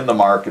that were in the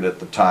market at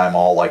the time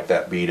all liked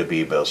that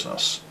B2B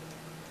business.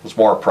 It was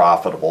more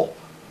profitable.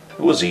 It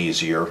was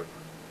easier,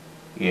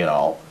 you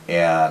know,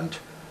 and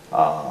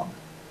I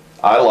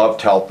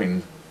loved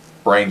helping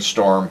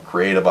brainstorm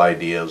creative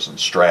ideas and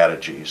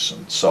strategies.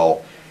 And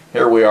so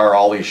here we are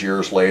all these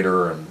years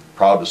later, and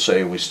proud to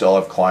say we still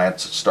have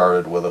clients that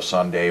started with us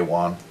on day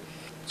one.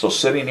 So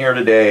sitting here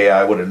today,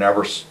 I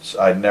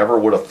never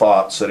would have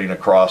thought, sitting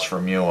across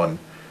from you in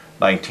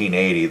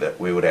 1980, that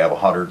we would have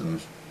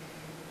 140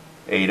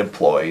 8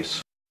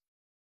 employees.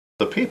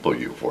 The people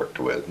you've worked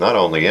with, not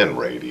only in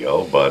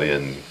radio, but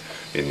in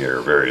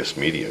your various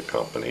media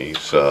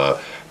companies,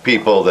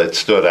 people that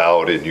stood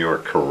out in your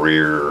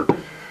career.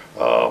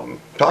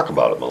 Talk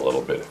about them a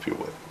little bit, if you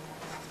would.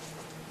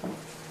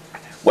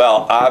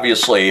 Well,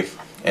 obviously,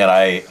 and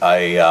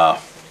I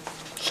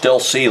still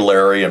see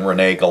Larry and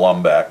Renee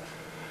Golumbek.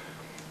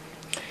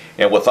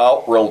 And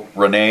without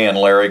Renee and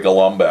Larry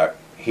Golumbek,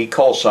 he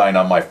co-signed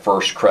on my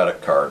first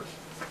credit card.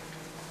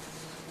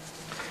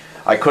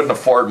 I couldn't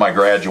afford my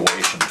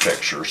graduation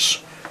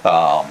pictures.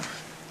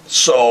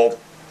 So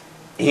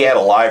he had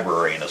a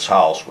library in his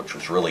house, which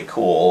was really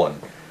cool.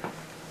 And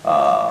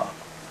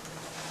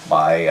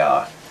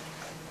my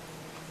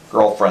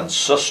girlfriend's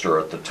sister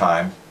at the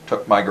time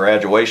took my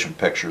graduation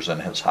pictures in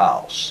his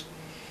house.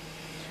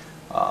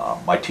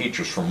 My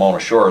teachers from Mona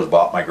Shores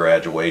bought my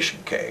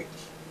graduation cake.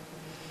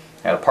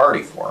 Had a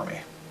party for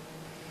me.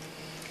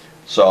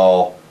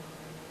 So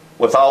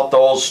without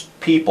those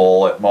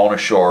people at Mona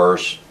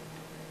Shores,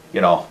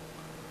 you know,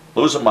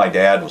 losing my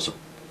dad was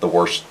the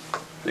worst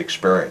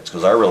experience,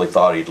 because I really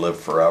thought he'd live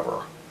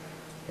forever,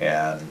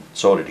 and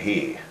so did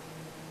he.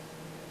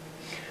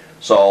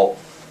 So,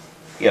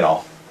 you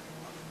know,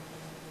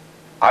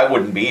 I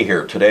wouldn't be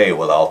here today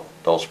without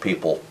those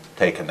people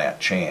taking that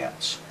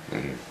chance.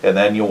 Mm-hmm. And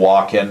then you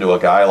walk into a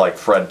guy like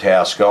Fred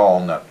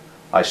Tascone, that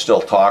I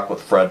still talk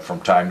with Fred from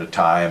time to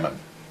time, and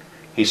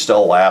he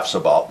still laughs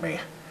about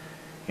me.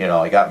 You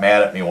know, he got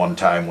mad at me one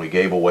time. We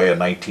gave away a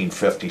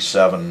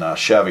 1957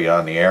 Chevy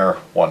on the air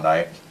one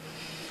night.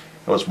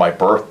 It was my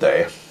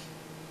birthday. I'm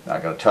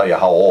not going to tell you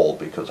how old,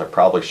 because I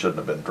probably shouldn't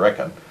have been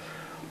drinking.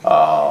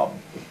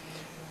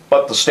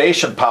 But the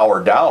station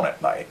powered down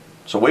at night,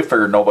 so we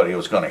figured nobody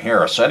was going to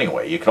hear us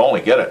anyway. You could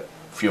only get it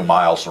a few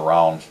miles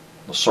around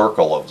the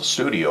circle of the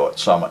studio at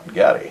Summit and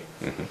Getty.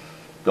 Mm-hmm.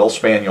 Bill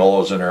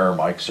Spagnuolo's in there,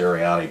 Mike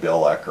Sirianni,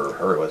 Bill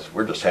Ecker.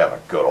 We're just having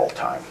a good old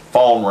time.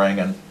 Phone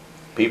ringing,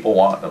 people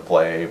wanting to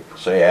play,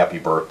 say happy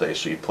birthday,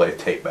 so you play a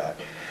tape back.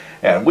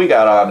 And we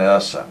got on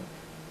this, and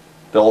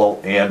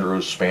Bill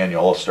Andrews,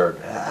 Spagnuolo,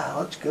 started,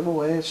 let's give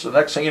away. So the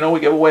next thing you know, we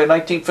give away a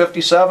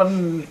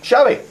 1957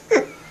 Chevy.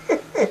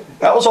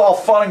 That was all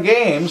fun and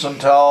games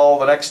until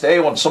the next day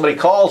when somebody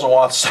calls and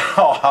wants to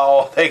know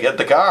how they get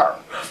the car.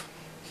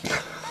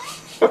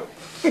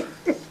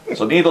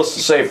 So needless to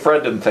say,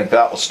 Fred didn't think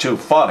that was too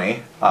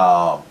funny,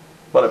 but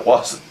it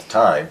was at the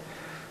time.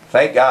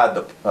 Thank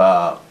God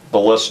the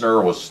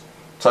listener was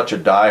such a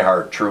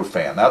diehard true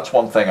fan. That's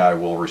one thing I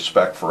will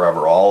respect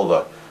forever. All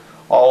of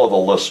the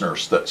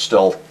listeners that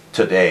still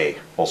today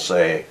will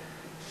say,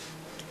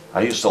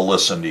 I used to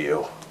listen to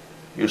you.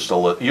 You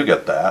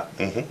get that.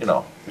 Mm-hmm. You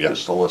know, yep.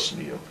 Used to listen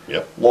to you.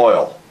 Yep.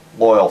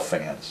 Loyal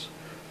fans.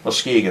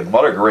 Muskegon,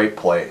 what a great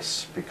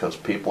place, because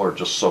people are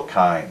just so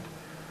kind.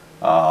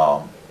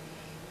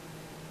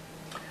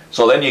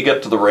 So then you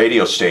get to the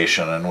radio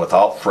station, and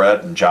without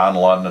Fred and John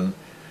London,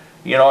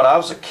 you know, and I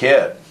was a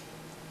kid,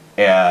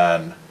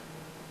 and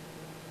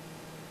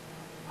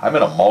I'm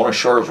in a Mona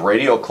Shores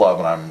radio club,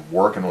 and I'm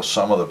working with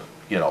some of the,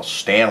 you know,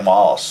 Stan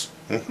Wallace.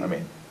 Mm-hmm. I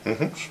mean,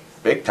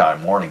 mm-hmm. Big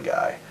time morning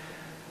guy.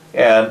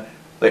 And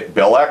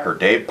Bill Ecker,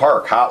 Dave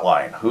Park,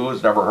 Hotline.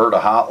 Who's never heard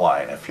of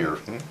Hotline if you're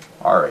mm-hmm.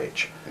 our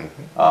age?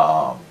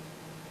 Mm-hmm.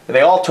 And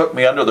they all took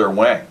me under their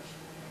wing,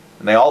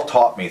 and they all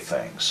taught me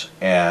things.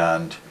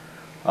 And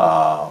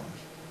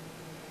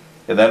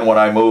then when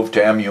I moved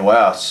to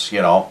MUS,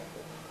 you know,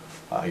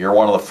 you're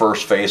one of the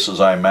first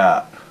faces I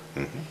met.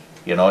 Mm-hmm.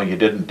 You know, you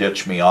didn't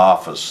ditch me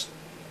off as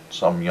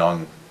some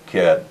young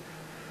kid.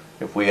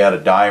 If we had a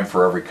dime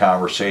for every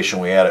conversation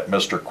we had at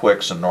Mr.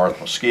 Quick's in North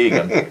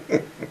Muskegon,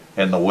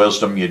 and the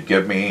wisdom you'd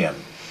give me, and,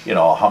 you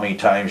know, how many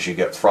times you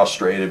get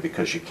frustrated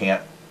because you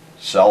can't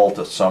sell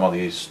to some of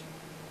these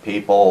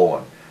people,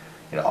 and,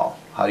 you know,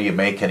 how do you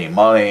make any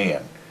money?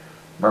 And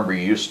remember,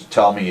 you used to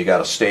tell me you got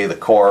to stay the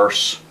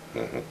course.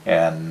 Mm-hmm.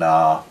 And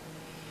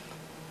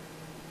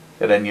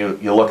then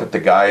you look at the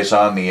guys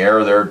on the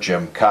air there,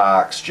 Jim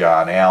Cox,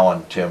 John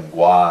Allen, Tim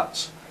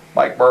Watts,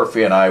 Mike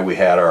Murphy and I, we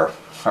had our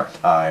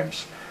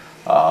times.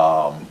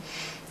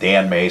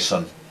 Dan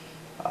Mason,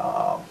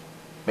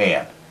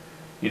 man,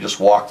 you just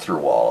walk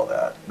through all of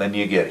that. Then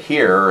you get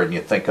here and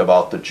you think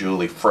about the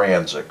Julie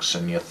Franzics,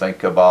 and you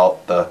think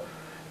about the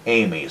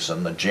Amy's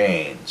and the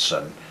Janes,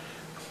 and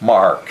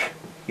Mark,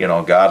 you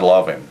know, God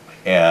love him,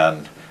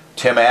 and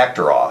Tim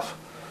Achteroff.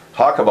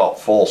 Talk about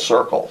full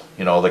circle.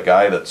 You know, the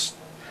guy that's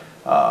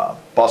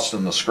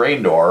busting the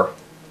screen door,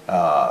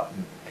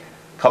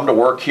 come to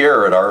work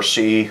here at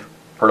RC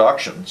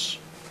Productions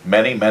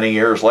many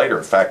years later.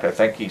 In fact, I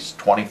think he's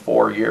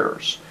 24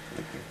 years.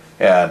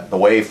 And the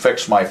way he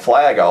fixed my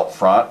flag out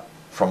front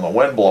from the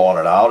wind blowing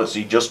it out is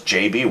he just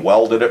JB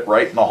welded it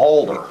right in the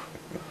holder.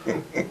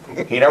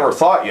 He never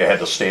thought you had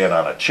to stand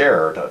on a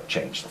chair to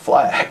change the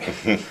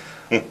flag.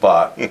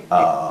 But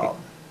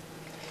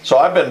so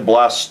I've been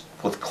blessed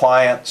with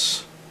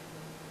clients,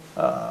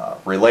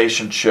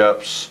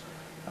 relationships.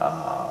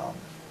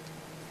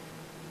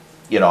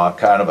 You know, I'm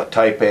kind of a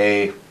type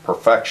A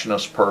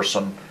perfectionist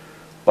person,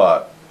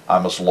 but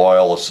I'm as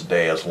loyal as the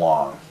day is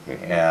long.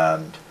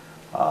 And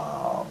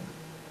I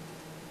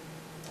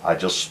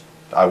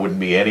wouldn't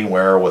be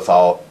anywhere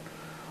without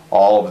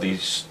all of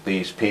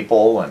these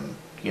people. And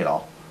you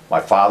know, my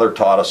father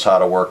taught us how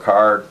to work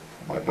hard.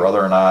 My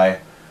brother and I,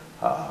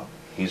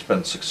 he's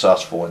been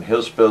successful in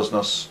his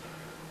business.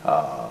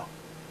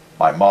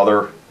 My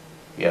mother,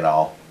 you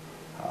know,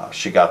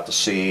 she got to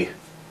see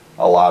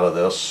a lot of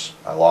this.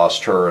 I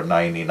lost her in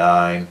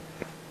 '99.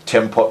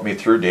 Tim put me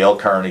through Dale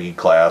Carnegie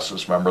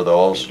classes. Remember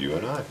those? You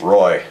and I.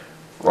 Roy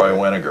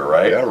Winiger,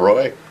 right? Yeah,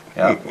 Roy.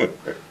 Yeah.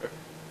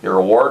 Your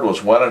award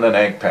was winning an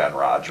ink pen,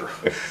 Roger.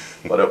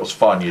 But it was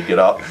fun. You'd get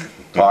up,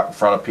 talk in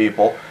front of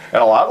people,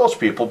 and a lot of those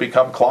people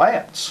become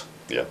clients.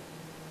 Yeah.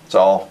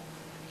 So,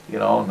 you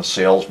know, in the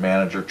sales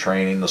manager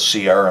training, the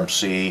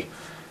CRMC,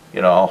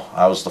 you know,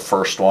 I was the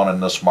first one in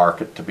this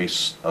market to be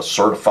a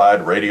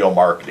certified radio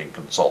marketing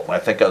consultant. I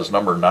think I was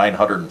number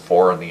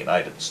 904 in the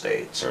United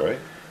States. All right.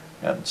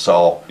 And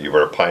so, you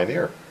were a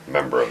pioneer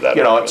member of that.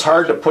 You know, it's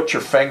hard to put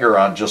your finger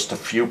on just a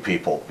few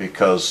people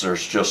because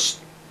there's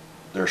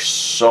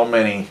so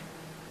many,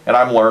 and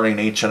I'm learning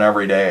each and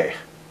every day.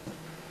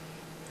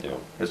 Yeah.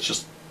 It's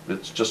just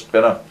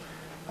been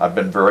I've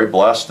been very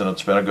blessed, and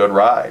it's been a good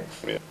ride.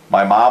 Yeah.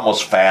 My mom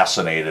was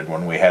fascinated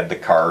when we had the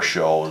car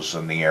shows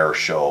and the air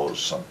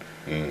shows,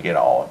 and you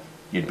know,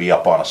 you'd be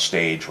up on a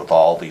stage with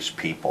all these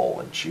people,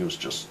 and she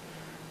just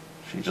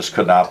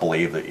could not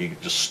believe that you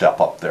could just step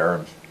up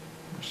there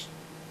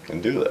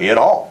and do that. Be it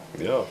all.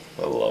 Yeah,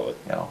 I love it.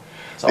 You know.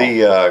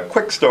 The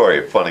quick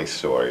story, funny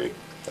story.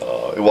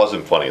 It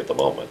wasn't funny at the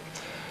moment.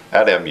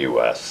 At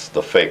MUS,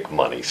 the fake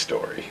money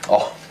story.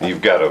 Oh.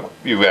 You've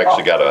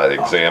actually got an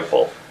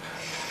example.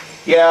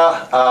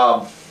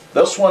 Yeah,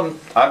 this one,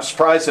 I'm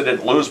surprised I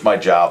didn't lose my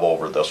job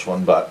over this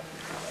one, but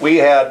we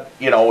had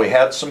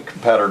some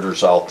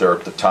competitors out there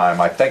at the time.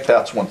 I think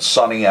that's when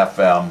Sunny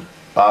FM,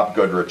 Bob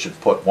Goodrich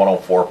had put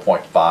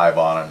 104.5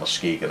 on in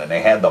Muskegon, and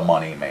they had the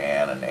Money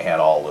Man, and they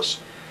had all this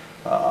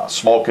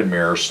smoke and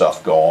mirror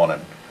stuff going,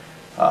 and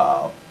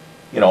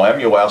you know,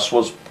 MUS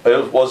was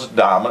a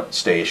dominant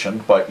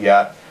station, but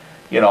yet,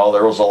 you know,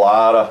 there was a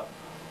lot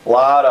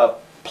of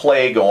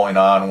play going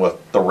on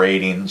with the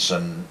ratings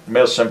and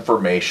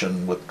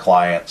misinformation with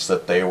clients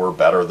that they were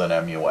better than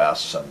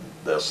MUS and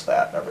this,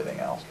 that, and everything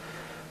else.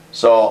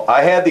 So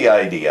I had the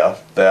idea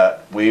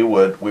that we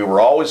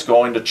were always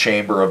going to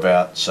chamber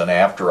events and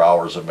after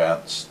hours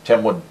events.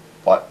 Tim would,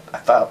 I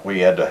thought we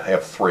had to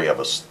have three of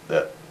us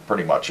that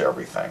pretty much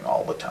everything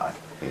all the time.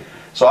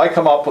 So I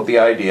come up with the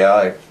idea.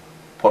 I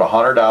put a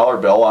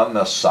 $100 bill on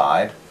this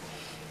side,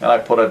 and I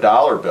put a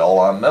dollar bill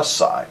on this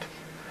side.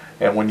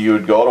 And when you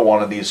would go to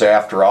one of these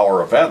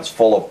after-hour events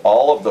full of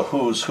all of the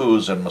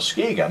who's in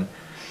Muskegon,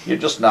 you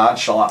just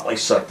nonchalantly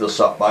set this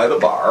up by the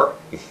bar,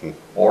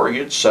 or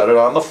you'd set it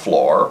on the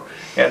floor,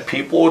 and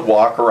people would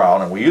walk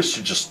around, and we used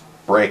to just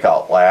break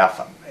out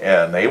laughing.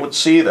 And they would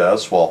see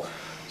this. Well,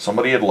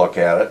 somebody would look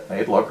at it,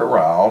 they'd look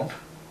around,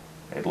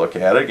 they'd look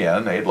at it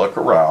again, they'd look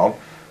around,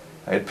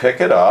 they'd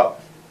pick it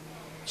up,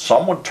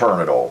 some would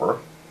turn it over,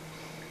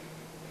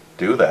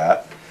 do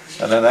that,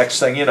 and the next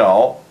thing you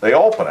know, they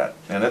open it,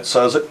 and it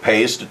says it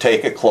pays to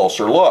take a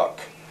closer look.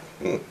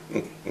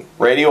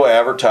 Radio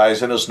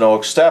advertising is no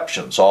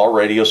exceptions. All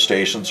radio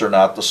stations are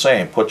not the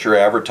same. Put your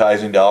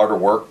advertising dollar to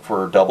work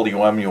for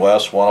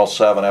WMUS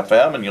 107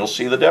 FM, and you'll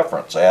see the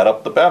difference. Add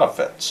up the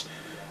benefits,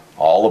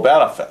 all the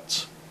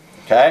benefits.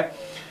 Okay,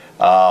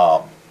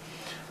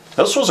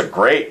 this was a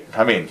great,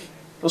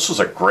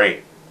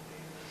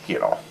 you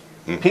know,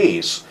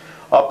 piece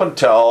up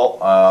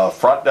until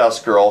front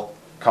desk girl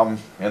come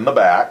in the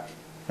back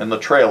in the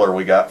trailer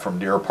we got from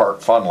Deer Park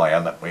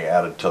Funland that we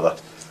added to the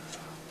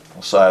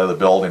side of the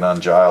building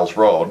on Giles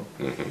Road.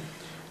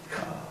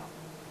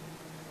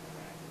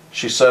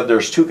 She said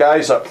there's two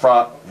guys up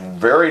front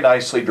very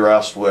nicely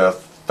dressed with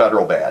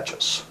federal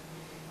badges,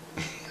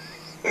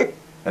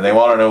 and they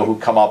want to know who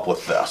come up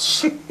with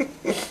this.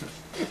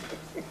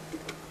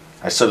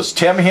 I said, is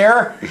Tim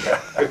here?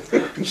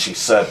 She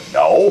said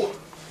no.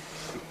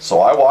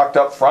 So I walked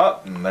up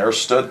front, and there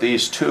stood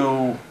these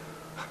two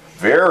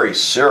very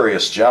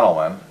serious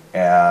gentlemen,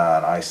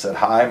 and I said,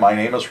 hi, my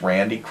name is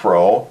Randy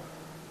Crow,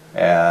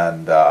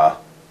 and the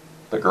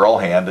girl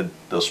handed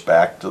this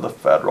back to the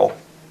federal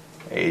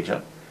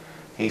agent.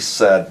 He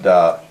said,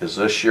 is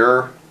this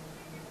your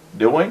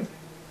doing?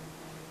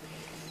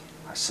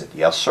 I said,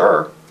 yes,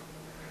 sir.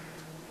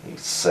 He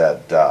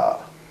said,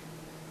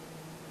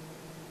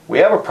 we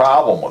have a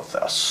problem with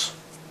this.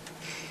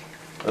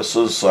 This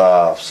is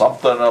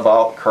something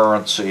about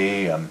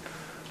currency, and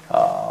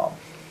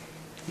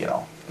you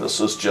know, this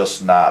is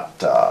just not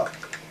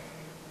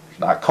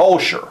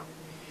kosher.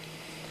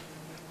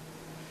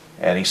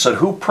 And he said,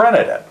 who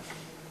printed it?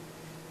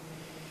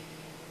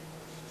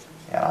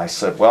 And I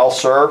said, well,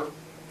 sir,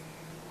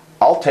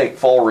 I'll take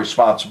full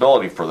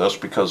responsibility for this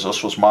because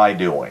this was my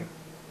doing.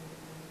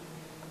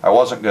 I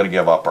wasn't going to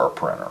give up our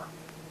printer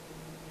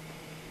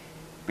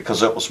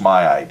because it was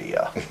my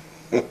idea.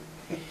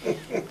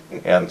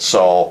 And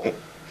so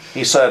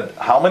he said,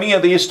 how many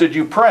of these did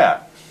you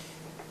print?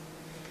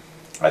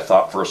 I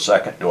thought for a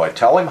second, do I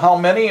tell him how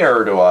many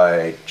or do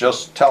I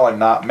just tell him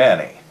not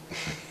many?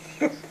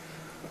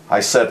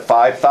 I said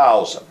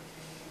 5,000.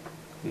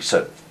 He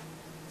said,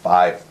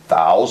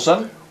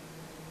 5,000? I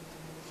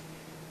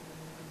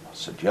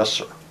said, yes,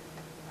 sir.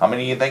 How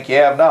many do you think you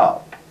have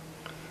now?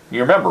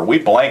 You remember, we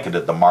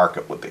blanketed the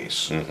market with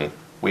these. Mm-hmm.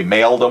 We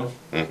mailed them.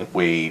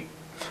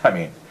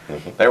 Mm-hmm.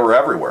 They were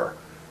everywhere.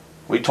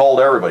 We told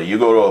everybody, you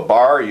go to a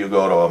bar, you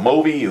go to a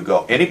movie, you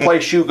go, any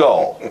place you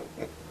go,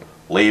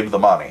 leave the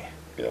money.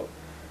 Yeah.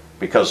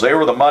 Because they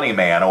were the money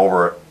man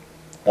over at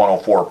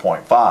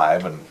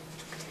 104.5, and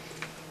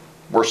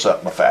we're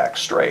setting the facts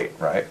straight,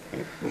 right?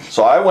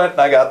 So I went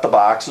and I got the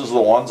boxes,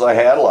 the ones I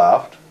had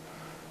left,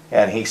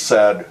 and he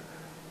said,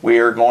 we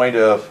are going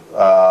to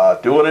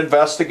do an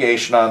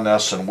investigation on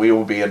this, and we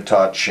will be in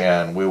touch,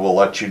 and we will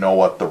let you know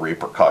what the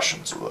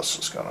repercussions of this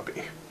is going to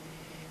be.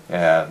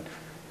 And,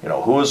 you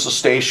know, who is the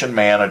station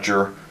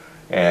manager,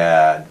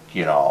 and,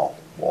 you know,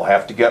 we'll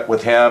have to get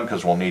with him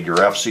because we'll need your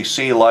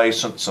FCC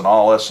license and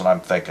all this. And I'm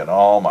thinking,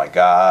 oh my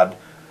God,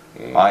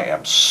 I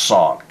am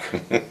sunk.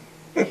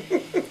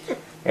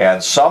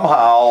 And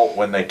somehow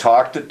when they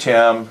talked to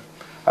Tim,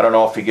 I don't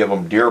know if he gave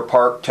them Deer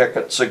Park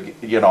tickets,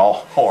 you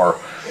know, or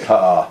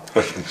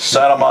sent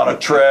them on a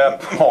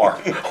trip, or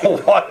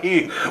what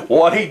he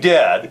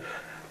did,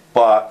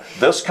 but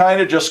this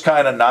just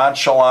kind of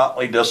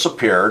nonchalantly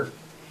disappeared.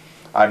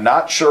 I'm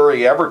not sure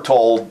he ever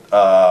told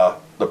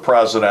the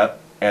president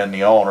and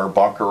the owner,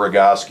 Bunker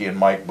Rogoski and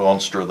Mike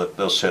Boonstra, that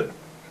this had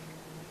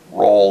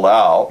rolled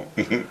out.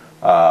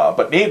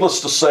 But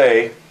needless to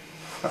say,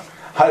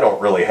 I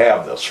don't really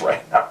have this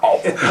right now.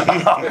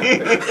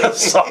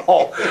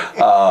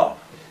 So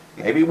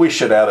maybe we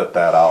should edit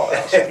that out.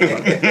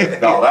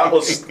 No, that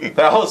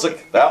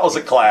was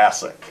a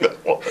classic.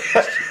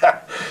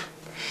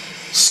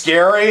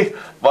 Scary,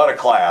 but a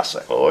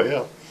classic. Oh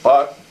yeah.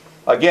 But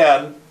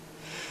again,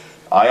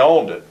 I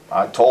owned it.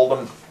 I told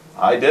them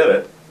I did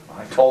it.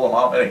 I told them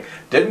how many.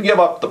 Didn't give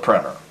up the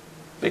printer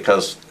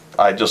because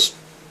I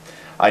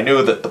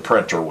knew that the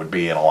printer would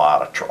be in a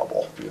lot of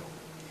trouble. Yeah.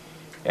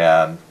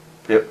 And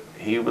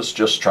he was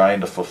just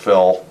trying to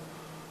fulfill,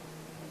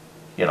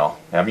 you know,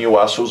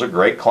 MUS was a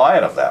great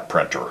client of that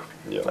printer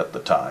at the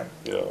time.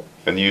 Yeah.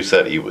 And you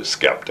said he was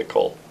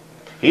skeptical.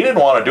 He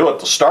didn't want to do it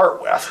to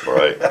start with.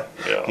 Right.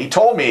 Yeah. He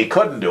told me he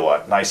couldn't do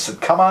it, and I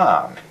said, come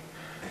on.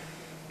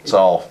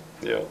 So,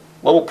 yeah.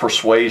 Little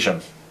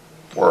persuasion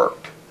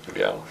worked.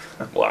 Yeah.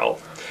 Wow.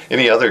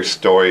 Any other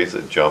stories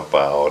that jump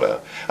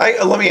out?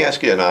 Let me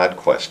ask you an odd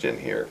question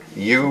here.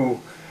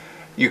 You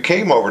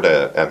came over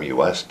to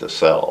MUS to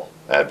sell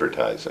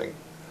advertising.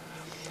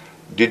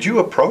 Did you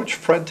approach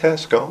Fred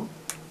Tascone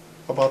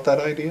about that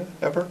idea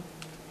ever?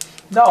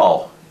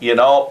 No, you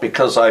know,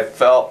 because I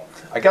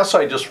guess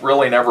I just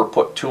really never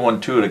put two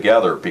and two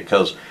together,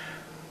 because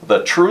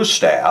the true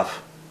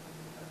staff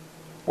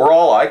were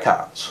all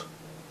icons.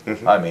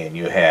 Mm-hmm. I mean,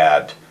 you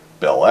had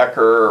Bill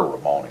Ecker,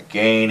 Ramona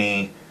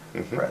Gainey,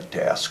 mm-hmm. Fred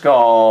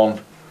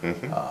Tascone,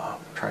 mm-hmm.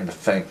 Trying to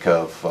think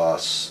of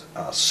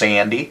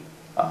Sandy,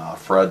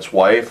 Fred's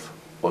wife,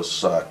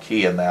 was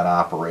key in that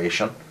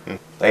operation. Mm-hmm.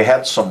 They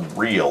had some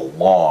real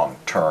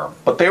long-term,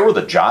 but they were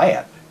the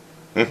giant.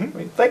 Mm-hmm. I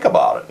mean, think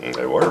about it.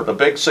 They were. The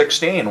Big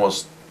 16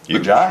 was huge.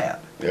 The giant.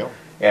 Yeah.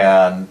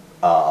 And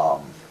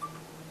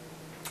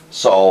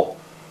so,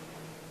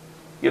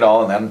 you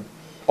know, and then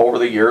over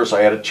the years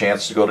I had a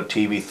chance to go to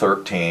TV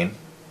 13,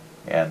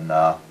 and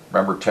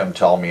remember Tim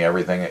telling me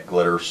everything that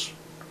glitters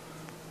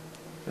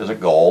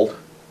isn't gold,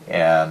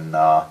 and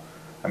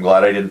I'm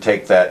glad I didn't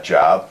take that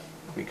job,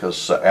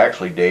 because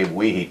actually Dave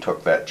Weehee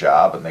took that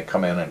job, and they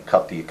come in and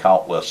cut the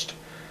account list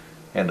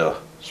into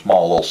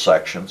small little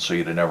sections, so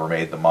you'd have never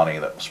made the money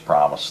that was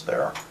promised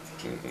there.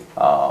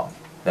 Mm-hmm.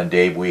 Then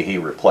Dave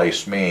Weehee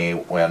replaced me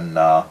when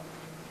I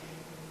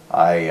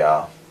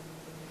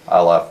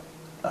left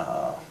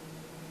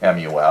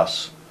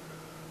MUS.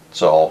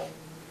 So,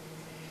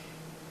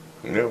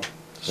 yeah,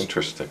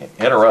 interesting.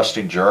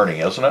 Interesting journey,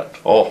 isn't it?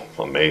 Oh,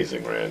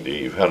 amazing, Randy.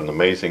 You've had an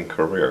amazing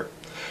career.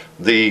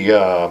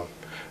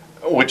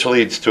 Which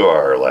leads to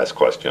our last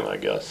question, I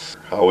guess.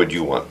 How would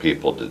you want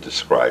people to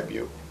describe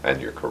you and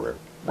your career?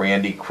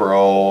 Randy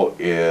Crow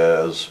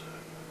is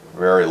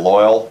very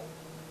loyal,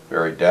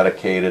 very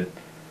dedicated,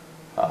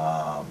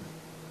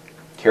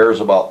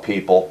 cares about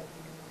people,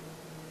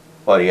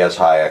 but he has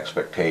high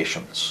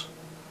expectations.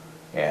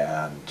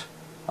 And,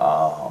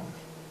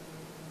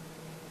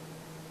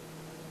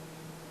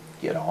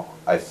 you know,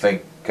 I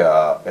think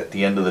at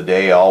the end of the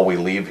day, all we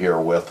leave here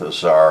with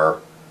is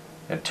our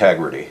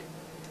integrity.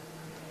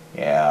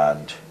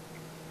 And,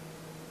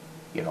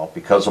 you know,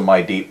 because of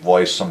my deep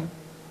voice,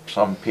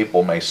 some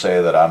people may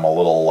say that I'm a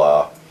little,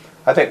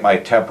 I think my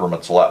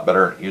temperament's a lot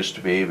better than it used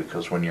to be,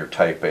 because when you're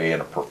type A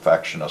and a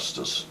perfectionist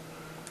is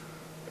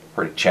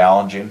pretty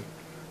challenging.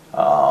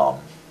 But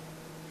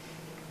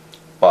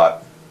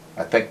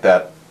I think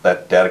that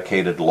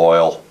dedicated,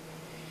 loyal,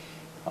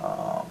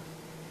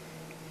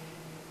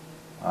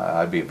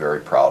 I'd be very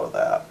proud of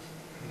that.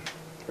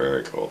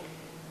 Very cool.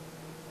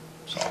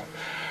 So.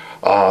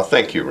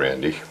 Thank you,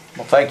 Randy.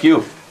 Well, thank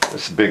you.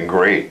 This has been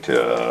great.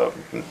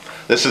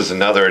 This is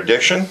another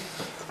edition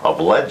of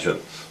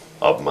Legends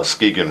of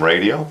Muskegon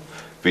Radio,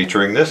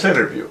 featuring this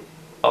interview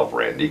of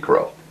Randy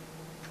Crow.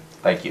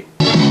 Thank you.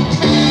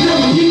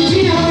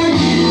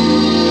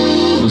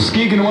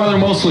 Muskegon weather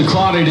mostly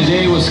cloudy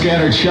today with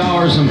scattered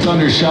showers and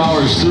thunder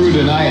showers through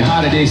tonight.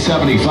 High today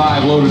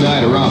 75, low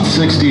tonight around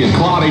 60, and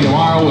cloudy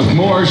tomorrow with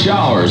more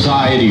showers,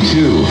 high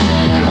 82.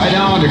 Right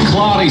now under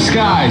cloudy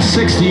skies,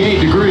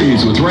 68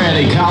 degrees with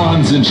Randy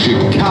Collins in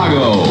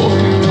Chicago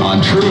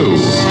on True.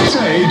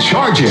 Say,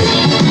 charge it.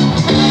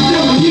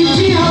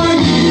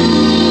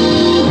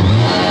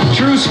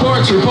 True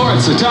Sports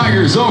reports the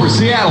Tigers over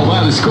Seattle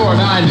by the score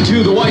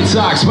 9-2. The White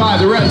Sox by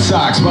the Red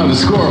Sox by the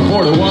score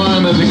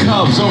 4-1. And the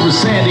Cubs over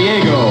San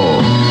Diego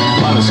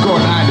by the score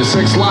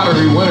 9-6.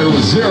 Lottery winner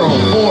was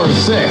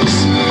 0-4-6.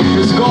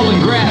 Here's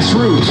Golden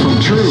Grassroots from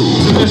True.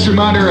 This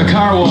reminder, a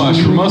car wash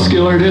for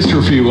muscular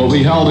dystrophy will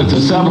be held at the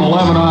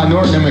 7-Eleven on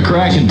Norton and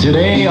McCracken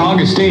today,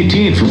 August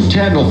 18th from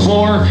 10 till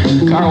 4.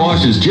 Car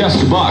wash is just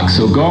 $1,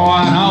 so go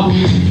on out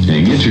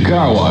and get your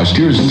car washed.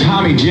 Here's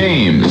Tommy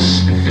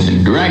James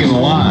and Dragging the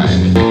Line.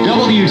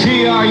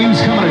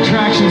 WTRU's coming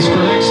attractions for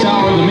next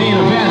hour, the main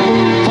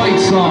event, fight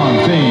song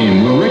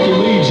theme, with Ricky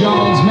Lee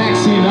Jones,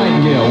 Maxine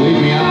Nightingale, Lead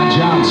Me On,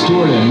 John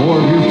Stewart, and more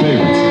of your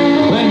favorites.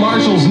 Glenn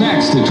Marshall's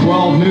next at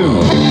 12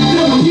 noon.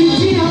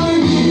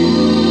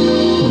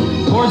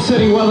 Port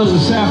City weather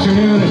this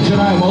afternoon and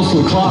tonight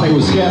mostly cloudy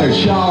with scattered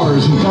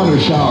showers and thunder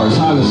showers.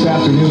 High this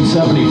afternoon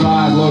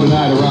 75, low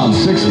tonight around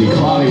 60.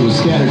 Cloudy with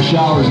scattered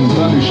showers and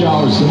thunder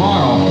showers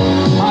tomorrow.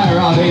 High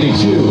around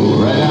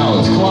 82. Right now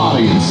it's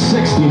cloudy and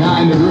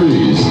 69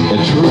 degrees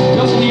at True.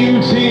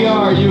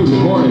 WTRU,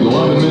 good morning.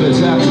 11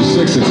 minutes after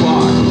 6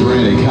 o'clock with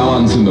Randy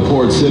Collins in the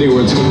Port City,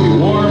 where it's going to be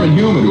warm and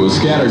humid with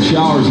scattered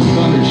showers and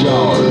thunder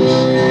showers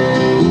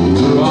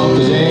throughout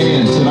the day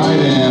and tonight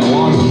and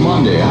along with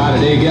Monday. High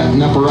today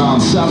getting up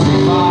around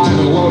 75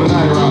 and low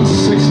tonight around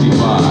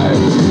 65.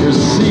 Here's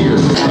a Seeger.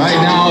 Right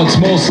now it's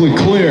mostly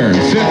clear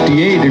and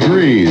 58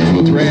 degrees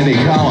with Randy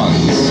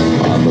Collins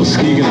on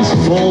Muskegon's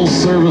full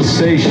service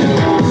station,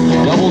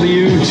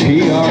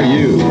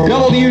 WTRU.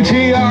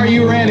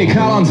 WTRU, Randy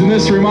Collins, and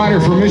this reminder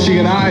for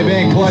Michigan I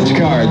Bank pledge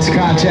cards.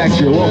 Contact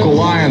your local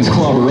Lions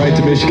Club or write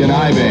to Michigan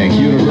I Bank,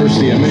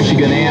 University of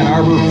Michigan, Ann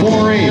Arbor,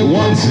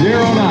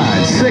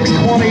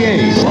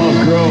 48109-628.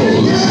 Love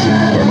grows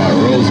where my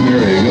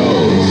rosemary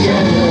goes.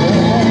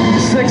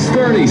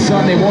 6:30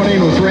 Sunday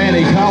morning with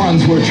Randy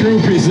Collins, where True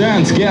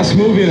presents Guest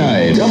Movie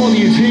Night.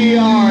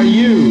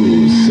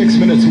 WTRU, 6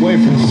 minutes away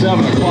from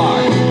 7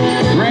 o'clock.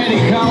 Randy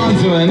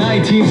Collins and the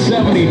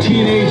 1970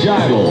 Teenage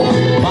Idol,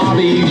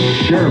 Bobby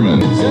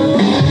Sherman.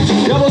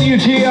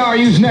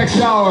 WTRU's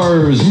next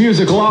hour's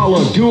musical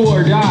outlook, Do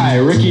or Die,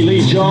 Ricky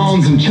Lee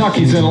Jones and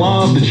Chucky's in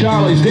Love, the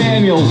Charlie's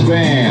Daniels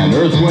Band,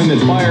 Earth, Wind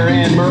and Fire,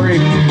 Ann Murray,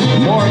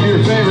 more of your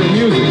favorite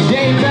music.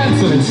 Dave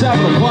Benson at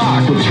 7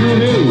 o'clock with True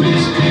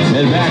News.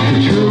 Then back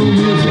to True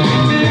Music.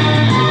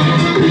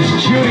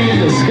 It's Judy in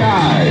the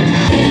Sky.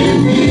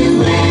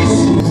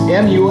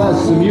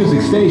 MUS, the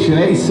music station,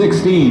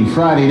 A16,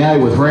 Friday night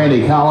with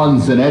Randy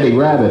Collins and Eddie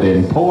Rabbit,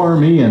 and Pour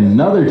Me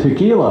Another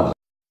Tequila.